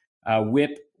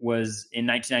 WHIP was in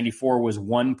 1994 was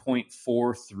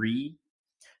 1.43.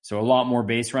 So a lot more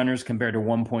base runners compared to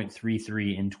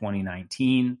 1.33 in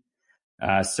 2019.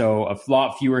 So a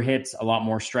lot fewer hits, a lot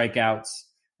more strikeouts,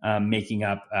 making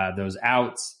up those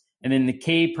outs. And then the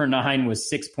K per nine was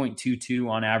 6.22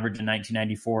 on average in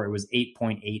 1994. It was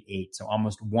 8.88. So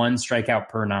almost one strikeout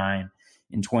per nine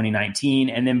in 2019.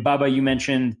 And then Bubba, you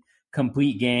mentioned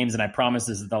complete games, and I promise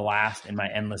this is the last in my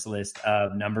endless list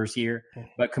of numbers here,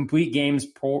 but complete games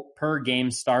per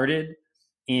game started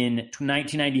in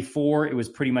 1994, it was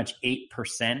pretty much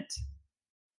 8%.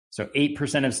 So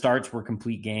 8% of starts were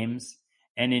complete games.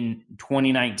 And in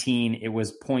 2019, it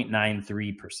was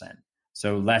 0.93%.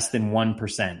 So less than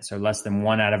 1%. So less than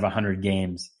 1 out of 100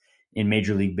 games in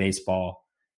Major League Baseball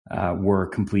were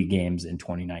complete games in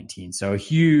 2019. So a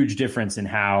huge difference in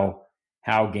how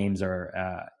games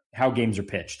are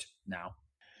pitched now.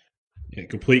 Yeah,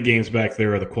 complete games back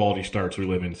there are the quality starts we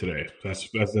live in today. That's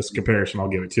this comparison I'll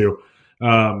give it to.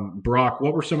 Brock,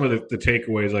 what were some of the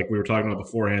takeaways, like we were talking about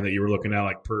beforehand, that you were looking at,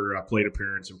 like per plate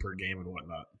appearance and per game and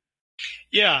whatnot?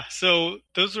 Yeah, so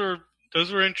those were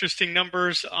interesting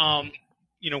numbers.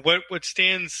 What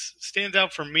stands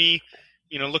out for me,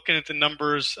 looking at the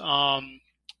numbers,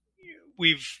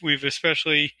 we've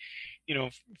especially,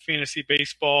 fantasy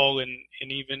baseball and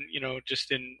even,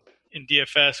 just in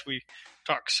DFS, we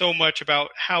talk so much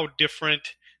about how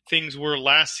different things were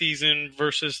last season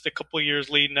versus the couple of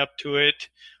years leading up to it.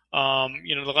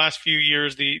 The last few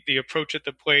years, the approach at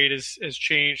the plate has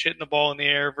changed, hitting the ball in the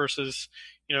air versus,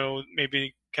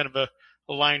 maybe kind of a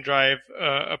line drive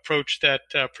approach that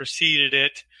preceded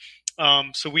it.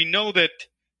 So we know that,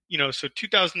 so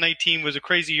 2019 was a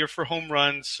crazy year for home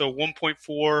runs. So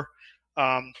 1.4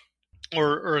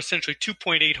 or essentially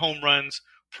 2.8 home runs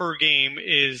per game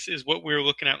is what we were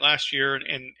looking at last year.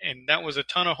 And that was a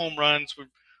ton of home runs.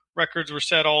 Records were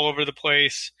set all over the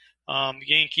place. The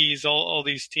Yankees, all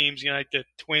these teams, like the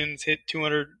Twins hit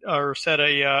 200 or set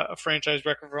a franchise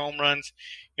record for home runs.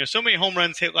 So many home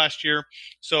runs hit last year.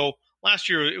 So last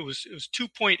year it was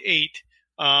 2.8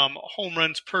 home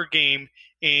runs per game,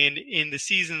 and in the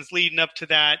seasons leading up to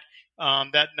that,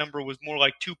 that number was more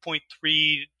like 2.3,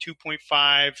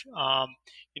 2.5,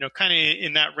 kind of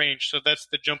in that range. So that's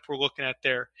the jump we're looking at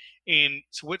there. And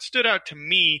so what stood out to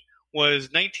me was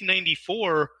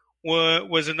 1994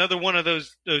 was another one of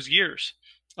those years.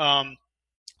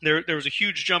 There was a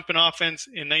huge jump in offense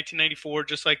in 1994,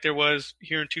 just like there was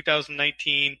here in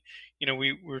 2019.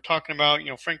 We were talking about,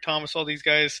 Frank Thomas, all these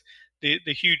guys, the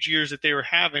huge years that they were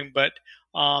having. But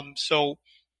so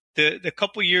the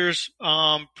couple years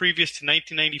previous to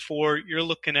 1994, you're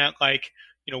looking at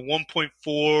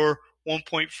 1.4,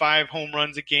 1.5 home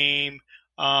runs a game.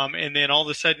 And then all of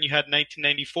a sudden you had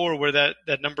 1994 where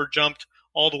that number jumped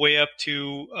all the way up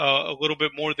to a little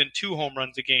bit more than 2 home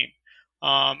runs a game.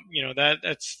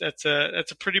 That's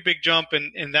a pretty big jump,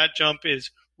 and that jump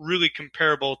is really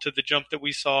comparable to the jump that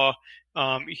we saw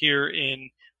here in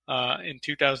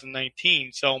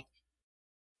 2019. So,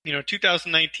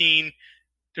 2019,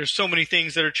 there's so many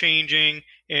things that are changing,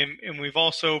 and we've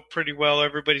also pretty well,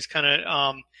 everybody's kind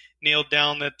of nailed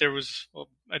down that there was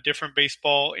a different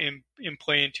baseball in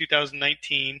play in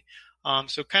 2019.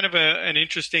 So kind of an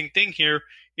interesting thing here.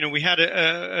 We had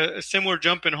a similar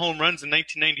jump in home runs in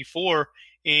 1994,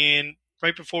 and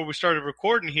right before we started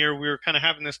recording here, we were kind of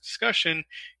having this discussion.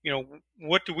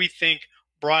 What do we think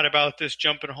brought about this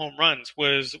jump in home runs?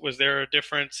 Was there a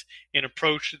difference in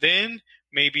approach then?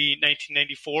 Maybe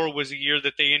 1994 was a year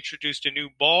that they introduced a new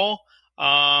ball.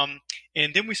 And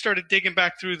then we started digging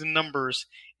back through the numbers.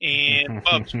 And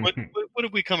Bubs, what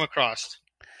did we come across?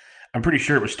 I'm pretty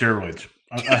sure it was steroids.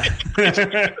 I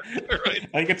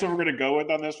think that's what we're going to go with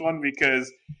on this one,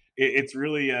 because it's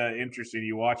really interesting.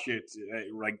 You watch it,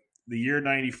 like the year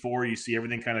 94, you see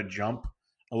everything kind of jump.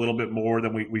 a little bit more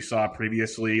than we saw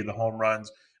previously. The home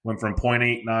runs went from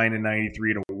 0.89 in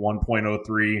 93 to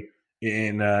 1.03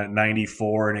 in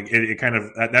 94. And it kind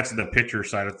of, that's the pitcher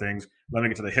side of things. Let me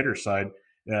get to the hitter side,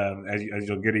 as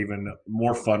you'll get even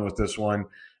more fun with this one.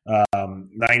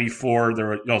 94, there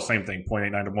were, same thing,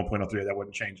 0.89 to 1.03. That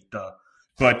wouldn't change. Duh.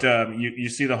 But you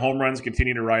see the home runs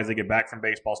continue to rise. They get back from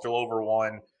baseball, still over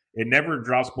 1. It never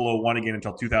drops below 1 again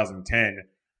until 2010.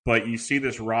 But you see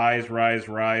this rise.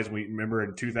 We remember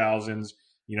in 2000s,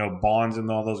 Bonds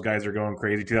and all those guys are going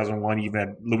crazy. 2001, you even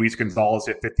had Luis Gonzalez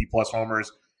hit 50-plus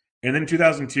homers. And then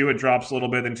 2002, it drops a little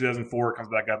bit. Then 2004, it comes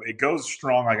back up. It goes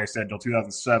strong, like I said, until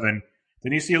 2007.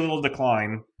 Then you see a little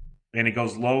decline, and it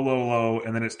goes low,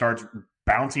 and then it starts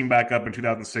bouncing back up in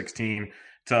 2016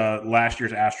 to last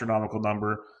year's astronomical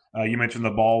number. You mentioned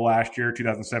the ball last year,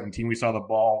 2017. We saw the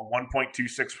ball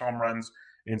 1.26 home runs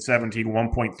in 17,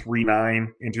 1.39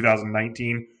 in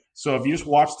 2019. So if you just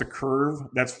watch the curve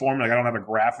that's formed, like I don't have a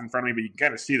graph in front of me, but you can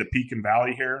kind of see the peak and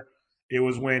valley here. It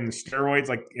was when steroids,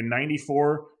 like in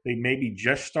 94, they maybe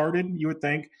just started, you would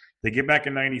think. They get back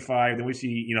in 95. Then we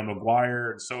see,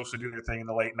 McGuire and Sosa do their thing in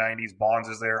the late 90s. Bonds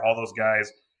is there, all those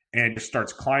guys. And it just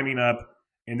starts climbing up.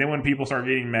 And then when people start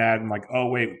getting mad and like, oh,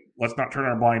 wait, let's not turn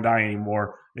our blind eye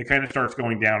anymore, it kind of starts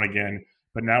going down again.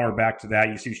 But now we're back to that.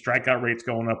 You see strikeout rates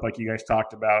going up like you guys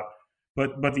talked about.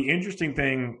 But the interesting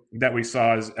thing that we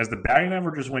saw is as the batting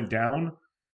averages went down,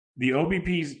 the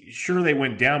OBPs, sure, they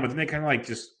went down, but then they kind of like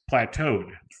just plateaued.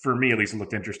 For me, at least, it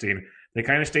looked interesting. They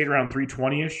kind of stayed around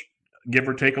 320-ish, give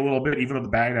or take a little bit, even though the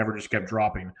batting averages kept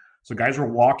dropping. So guys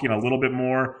were walking a little bit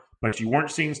more, but you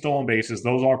weren't seeing stolen bases.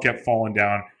 Those all kept falling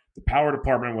down. The power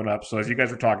department went up. So as you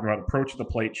guys were talking about, approach to the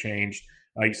plate changed.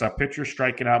 You saw pitchers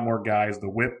striking out more guys. The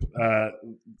whip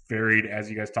varied, as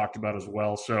you guys talked about as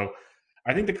well. So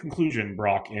I think the conclusion,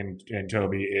 Brock and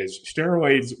Toby, is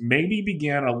steroids maybe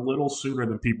began a little sooner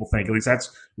than people think. At least that's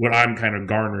what I'm kind of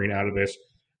garnering out of this.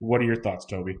 What are your thoughts,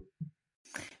 Toby?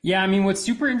 Yeah, I mean, what's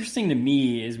super interesting to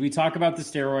me is we talk about the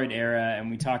steroid era and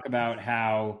we talk about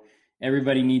how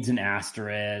everybody needs an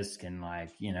asterisk and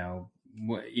all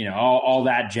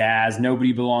that jazz.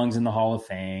 Nobody belongs in the Hall of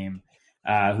Fame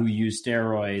who use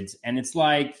steroids. And it's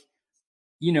like,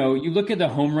 you look at the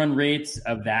home run rates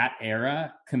of that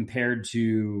era compared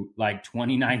to like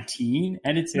 2019,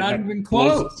 and it's not even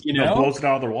close. Blows it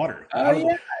out of the water.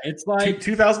 It's like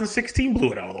 2016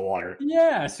 blew it out of the water.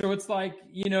 Yeah, so it's like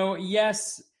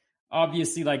yes,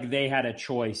 obviously, like they had a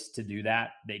choice to do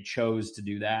that. They chose to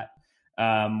do that.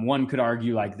 One could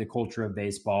argue like the culture of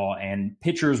baseball and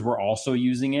pitchers were also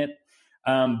using it.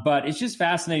 But it's just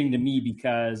fascinating to me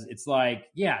because it's like,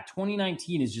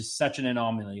 2019 is just such an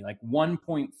anomaly, like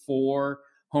 1.4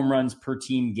 home runs per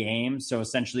team game. So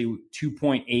essentially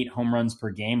 2.8 home runs per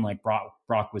game, like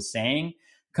Brock was saying,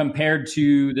 compared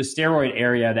to the steroid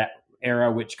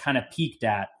era, which kind of peaked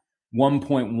at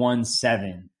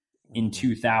 1.17 in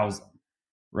 2000.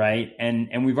 Right.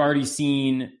 And we've already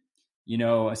seen,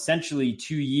 essentially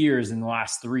 2 years in the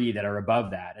last 3 that are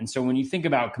above that. And so when you think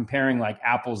about comparing like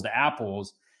apples to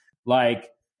apples,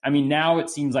 now it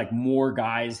seems like more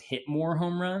guys hit more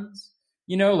home runs,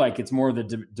 like it's more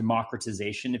the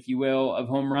democratization, if you will, of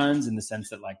home runs in the sense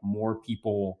that like more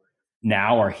people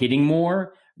now are hitting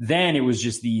more. Then it was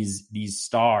just these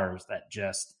stars that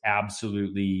just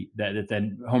absolutely that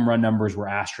the home run numbers were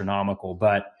astronomical.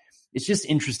 But it's just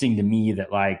interesting to me that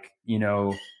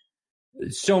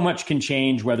so much can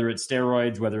change, whether it's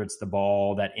steroids, whether it's the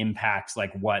ball, that impacts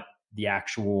like what the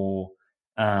actual,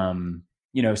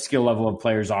 skill level of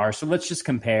players are. So let's just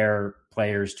compare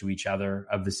players to each other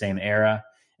of the same era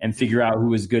and figure out who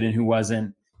was good and who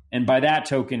wasn't. And by that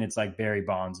token, it's like Barry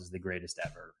Bonds is the greatest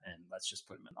ever. And let's just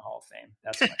put him in the Hall of Fame.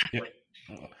 That's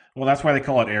Well, that's why they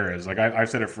call it eras. Like I've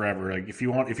said it forever. Like if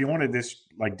you wanted this,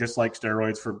 like dislike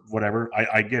steroids for whatever,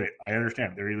 I get it. I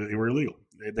understand. They were illegal.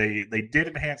 They did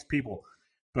enhance people.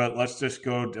 But let's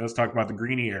talk about the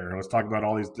Greeny era. Let's talk about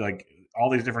all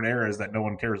these different eras that no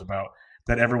one cares about,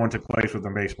 that everyone took place with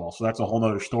in baseball. So that's a whole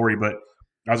nother story. But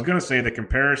I was going to say the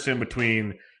comparison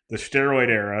between the steroid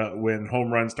era when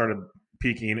home runs started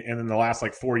peaking and then the last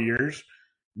 4 years,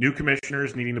 new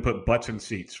commissioners needing to put butts in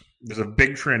seats. There's a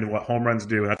big trend in what home runs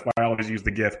do. That's why I always use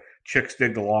the GIF, chicks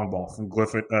dig the long ball from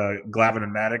Glavine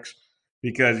and Maddox,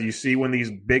 because you see when these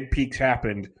big peaks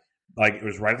happened, like it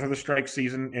was right after the strike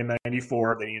season in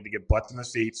 94. They needed to get butts in the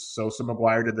seats. Sosa,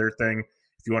 McGuire did their thing.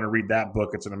 If you want to read that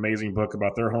book, it's an amazing book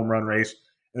about their home run race.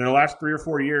 In the last 3 or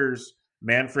 4 years,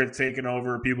 Manfred's taken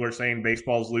over. People are saying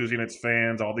baseball's losing its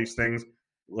fans, all these things.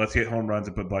 Let's hit home runs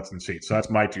and put butts in seats. So that's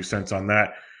my 2 cents on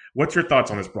that. What's your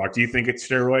thoughts on this, Brock? Do you think it's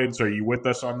steroids? Are you with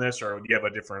us on this, or do you have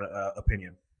a different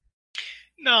opinion?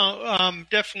 No,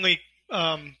 definitely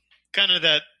kind of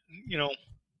that,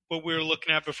 what we were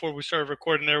looking at before we started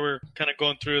recording there. We're kind of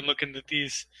going through and looking at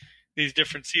these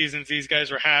different seasons these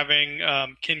guys were having.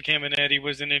 Ken Caminetti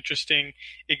was an interesting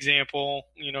example.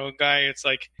 A guy, it's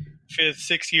like fifth,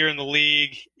 sixth year in the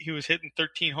league. He was hitting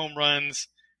 13 home runs.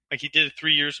 Like he did it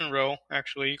 3 years in a row,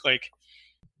 actually.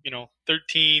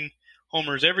 13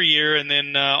 homers every year. And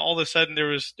then all of a sudden there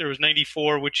was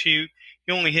 94, which he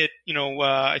only hit,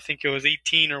 I think it was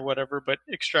 18 or whatever, but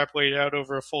extrapolated out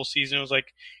over a full season, it was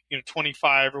like,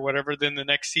 25 or whatever. Then the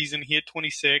next season he hit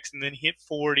 26 and then he hit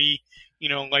 40,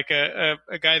 like a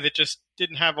guy that just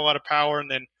didn't have a lot of power.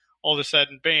 And then all of a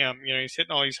sudden, bam, he's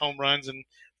hitting all these home runs. And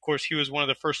of course he was one of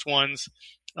the first ones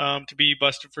to be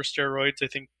busted for steroids. I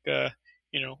think, a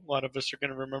lot of us are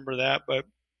going to remember that. But,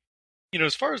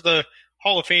 as far as the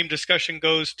Hall of Fame discussion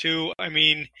goes too, I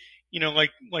mean,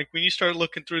 like when you start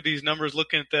looking through these numbers,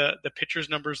 looking at the pitchers'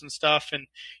 numbers and stuff, and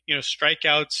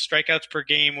strikeouts per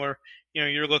game, where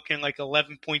you're looking like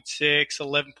 11.6,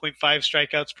 11.5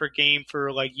 strikeouts per game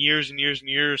for like years and years and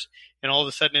years, and all of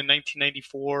a sudden in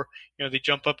 1994, they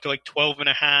jump up to like 12 and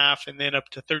a half, and then up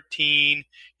to 13,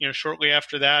 shortly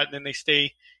after that, and then they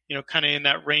stay kind of in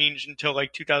that range until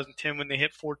like 2010 when they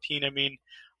hit 14. I mean,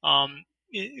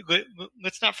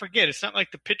 let's not forget, it's not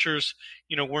like the pitchers,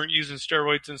 weren't using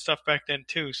steroids and stuff back then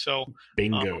too. So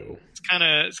bingo,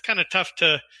 it's kind of tough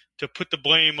to put the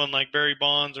blame on like Barry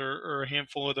Bonds or a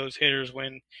handful of those hitters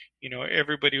when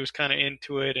everybody was kind of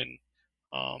into it, and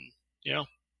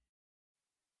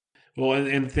Well,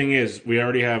 and the thing is, we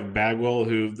already have Bagwell,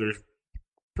 who there's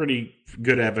pretty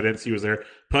good evidence he was there.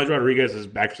 Pudge Rodriguez has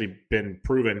actually been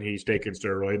proven he's taken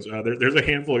steroids. There's a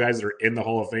handful of guys that are in the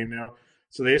Hall of Fame now.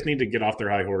 So they just need to get off their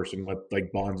high horse and let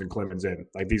like Bonds and Clemens in.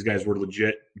 Like these guys were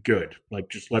legit good. Like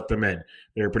just let them in.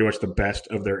 They're pretty much the best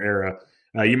of their era.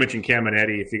 You mentioned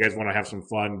Caminetti. If you guys want to have some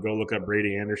fun, go look up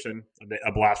Brady Anderson,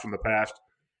 a blast from the past.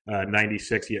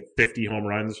 96, he hit 50 home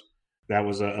runs. That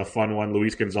was a fun one.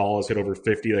 Luis Gonzalez hit over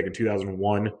 50 like in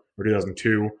 2001 or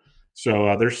 2002.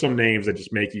 So there's some names that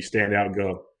just make you stand out and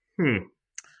go,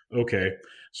 okay.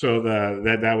 So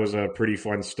that was pretty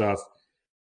fun stuff.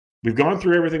 We've gone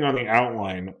through everything on the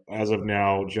outline as of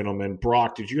now, gentlemen.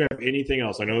 Brock, did you have anything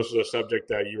else? I know this was a subject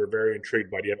that you were very intrigued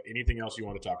by. Do you have anything else you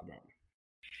want to talk about?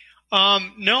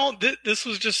 No, this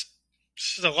was just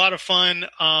a lot of fun.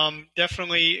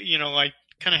 Definitely, I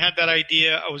kind of had that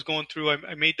idea. I was going through,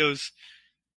 I made those,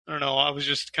 I don't know, I was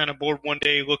just kind of bored one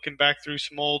day looking back through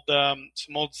some old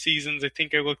seasons. I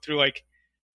think I looked through like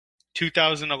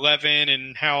 2011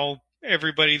 and how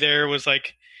everybody there was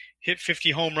like, hit 50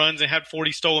 home runs and had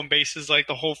 40 stolen bases. Like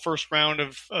the whole first round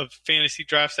of fantasy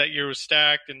drafts that year was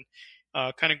stacked, and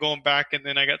kind of going back. And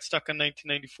then I got stuck on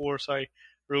 1994, so I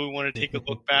really want to take a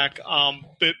look back.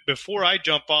 But before I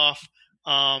jump off,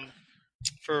 for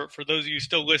those of you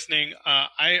still listening,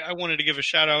 I wanted to give a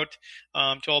shout out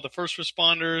to all the first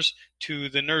responders, to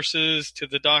the nurses, to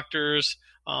the doctors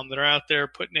that are out there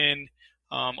putting in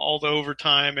all the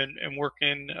overtime and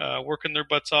working their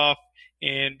butts off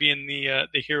and being the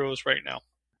heroes right now.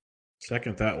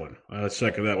 Second that one.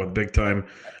 Second that one big time.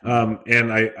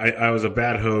 And I was a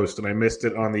bad host and I missed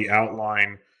it on the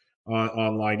outline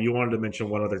online. You wanted to mention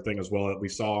one other thing as well that we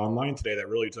saw online today that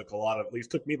really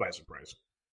took me by surprise.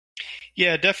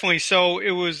 Yeah, definitely. So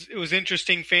it was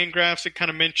interesting. Fangraphs, it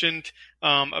kind of mentioned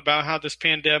about how this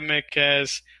pandemic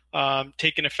has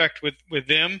taken effect with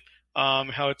them,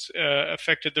 how it's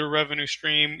affected their revenue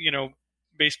stream.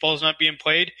 Baseball is not being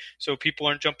played, so people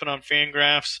aren't jumping on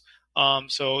Fangraphs.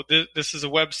 So this is a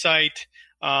website.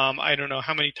 I don't know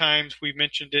how many times we've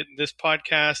mentioned it in this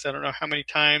podcast. I don't know how many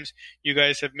times you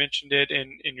guys have mentioned it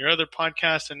in your other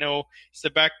podcasts. I know it's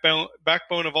the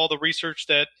backbone of all the research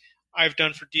that I've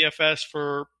done for DFS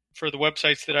for the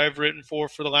websites that I've written for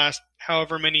the last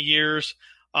however many years.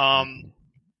 Fangraphs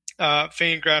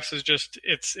is just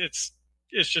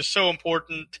it's just so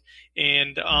important,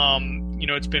 and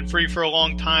it's been free for a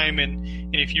long time,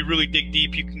 and if you really dig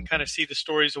deep, you can kind of see the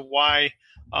stories of why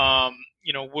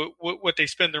what they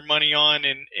spend their money on,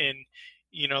 and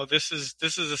this is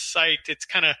a site. It's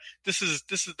kind of this is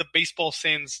the baseball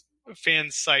fans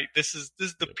site. This is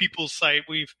the people's site.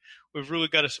 We've really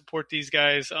got to support these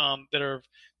guys that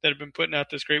have been putting out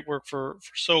this great work for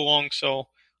so long. So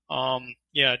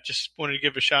just wanted to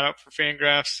give a shout out for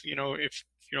Fangraphs. If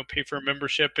you don't pay for a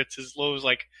membership, it's as low as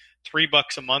like $3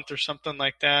 a month or something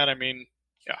like that. I mean,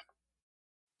 yeah.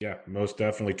 Yeah, most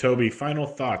definitely. Toby, final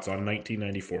thoughts on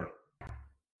 1994.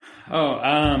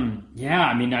 Yeah.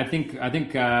 I mean, I think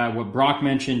what Brock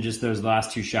mentioned, just those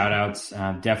last two shout outs,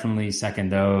 definitely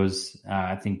second those.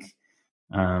 I think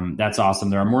that's awesome.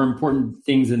 There are more important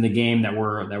things in the game that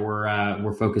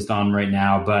we're focused on right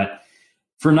now. But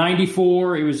for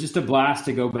 94, it was just a blast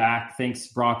to go back. Thanks,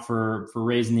 Brock, for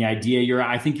raising the idea.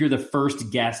 I think you're the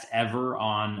first guest ever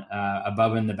on a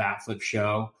Bubba and the Bat Flip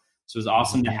show. So it was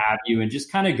awesome to have you and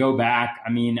just kind of go back. I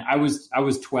mean, I was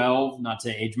 12, not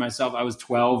to age myself. I was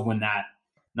 12 when that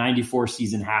 94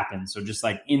 season happened. So just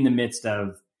like in the midst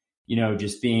of,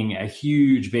 just being a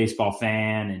huge baseball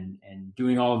fan and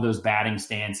doing all of those batting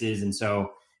stances. And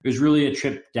so it was really a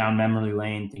trip down memory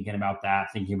lane, thinking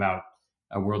about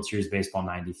a World Series Baseball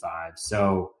 95.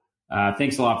 So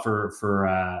thanks a lot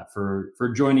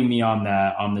for joining me on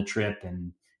the trip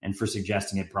and for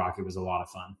suggesting it, Brock. It was a lot of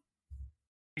fun.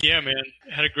 Yeah, man,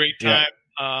 I had a great time.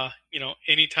 Yeah.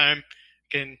 Anytime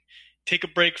can take a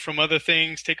break from other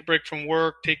things, take a break from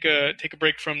work, take a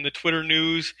break from the Twitter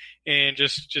news, and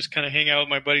just kind of hang out with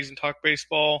my buddies and talk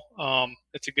baseball.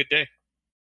 It's a good day.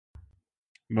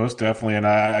 Most definitely, and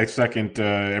I second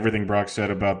everything Brock said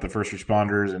about the first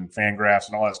responders and Fangraphs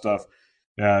and all that stuff.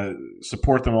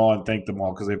 Support them all and thank them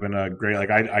all because they've been great. Like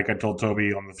I told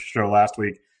Toby on the show last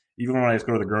week, even when I just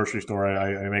go to the grocery store,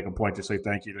 I make a point to say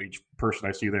thank you to each person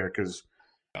I see there because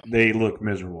they look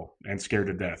miserable and scared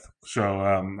to death. So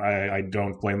I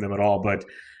don't blame them at all. But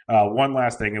one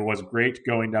last thing, it was great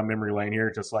going down memory lane here.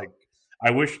 Just like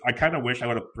I kind of wish I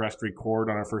would have pressed record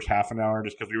on our first half an hour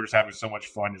just because we were just having so much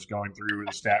fun just going through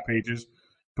the stat pages.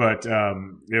 But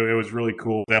it was really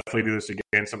cool. Definitely do this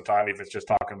again sometime if it's just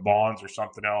talking bonds or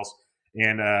something else.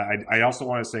 And I also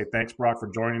want to say thanks, Brock, for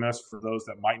joining us. For those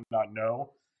that might not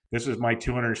know, this is my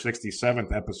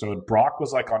 267th episode. Brock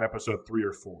was like on episode 3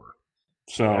 or 4.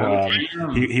 So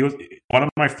he was one of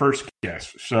my first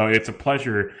guests. So it's a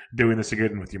pleasure doing this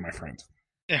again with you, my friend.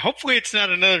 Yeah, hopefully it's not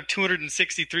another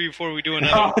 263 before we do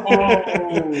another.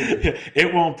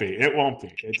 It won't be.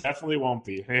 It definitely won't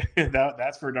be.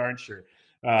 That's for darn sure.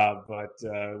 But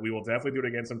we will definitely do it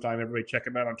again sometime. Everybody check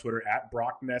him out on Twitter at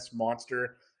BrocnessMonster.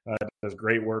 Does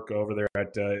great work over there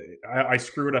at I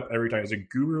screw it up every time. Is it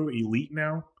Guru Elite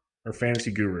now or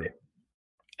Fantasy Guru?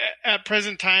 At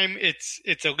present time, it's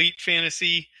Elite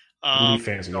Fantasy. Elite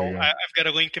Fantasy. So I've got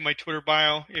a link in my Twitter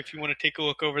bio if you want to take a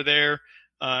look over there.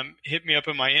 Hit me up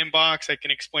in my inbox. I can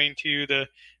explain to you the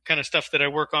kind of stuff that I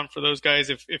work on for those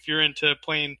guys. If you're into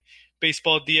playing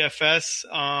baseball DFS,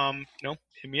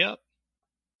 hit me up.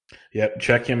 Yep,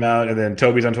 check him out. And then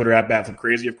Toby's on Twitter at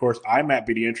BatFlipCrazy, of course. I'm at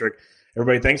BDintric.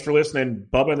 Everybody, thanks for listening.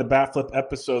 Bubba and the Bat Flip,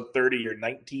 episode 30, your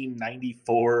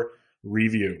 1994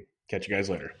 review. Catch you guys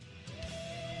later.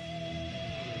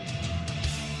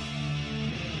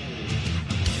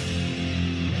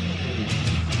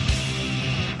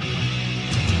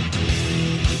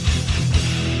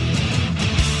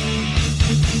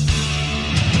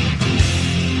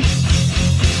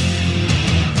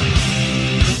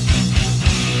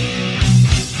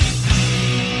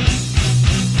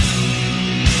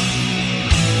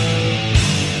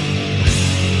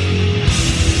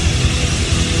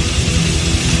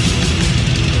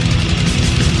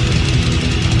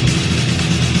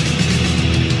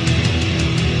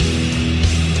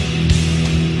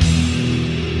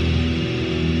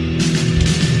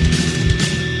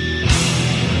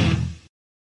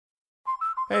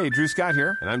 Hey, Drew Scott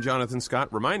here, and I'm Jonathan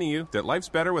Scott, reminding you that life's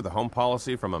better with a home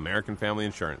policy from American Family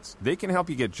Insurance. They can help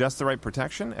you get just the right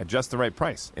protection at just the right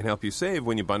price and help you save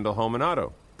when you bundle home and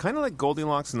auto. Kind of like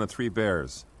Goldilocks and the Three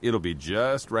Bears. It'll be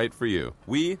just right for you.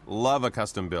 We love a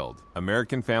custom build.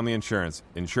 American Family Insurance.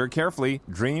 Insure carefully,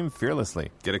 dream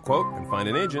fearlessly. Get a quote and find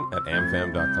an agent at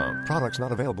amfam.com. Products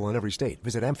not available in every state.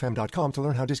 Visit amfam.com to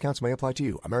learn how discounts may apply to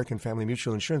you. American Family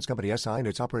Mutual Insurance Company, SI, and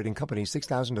its operating company,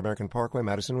 6000 American Parkway,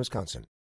 Madison, Wisconsin.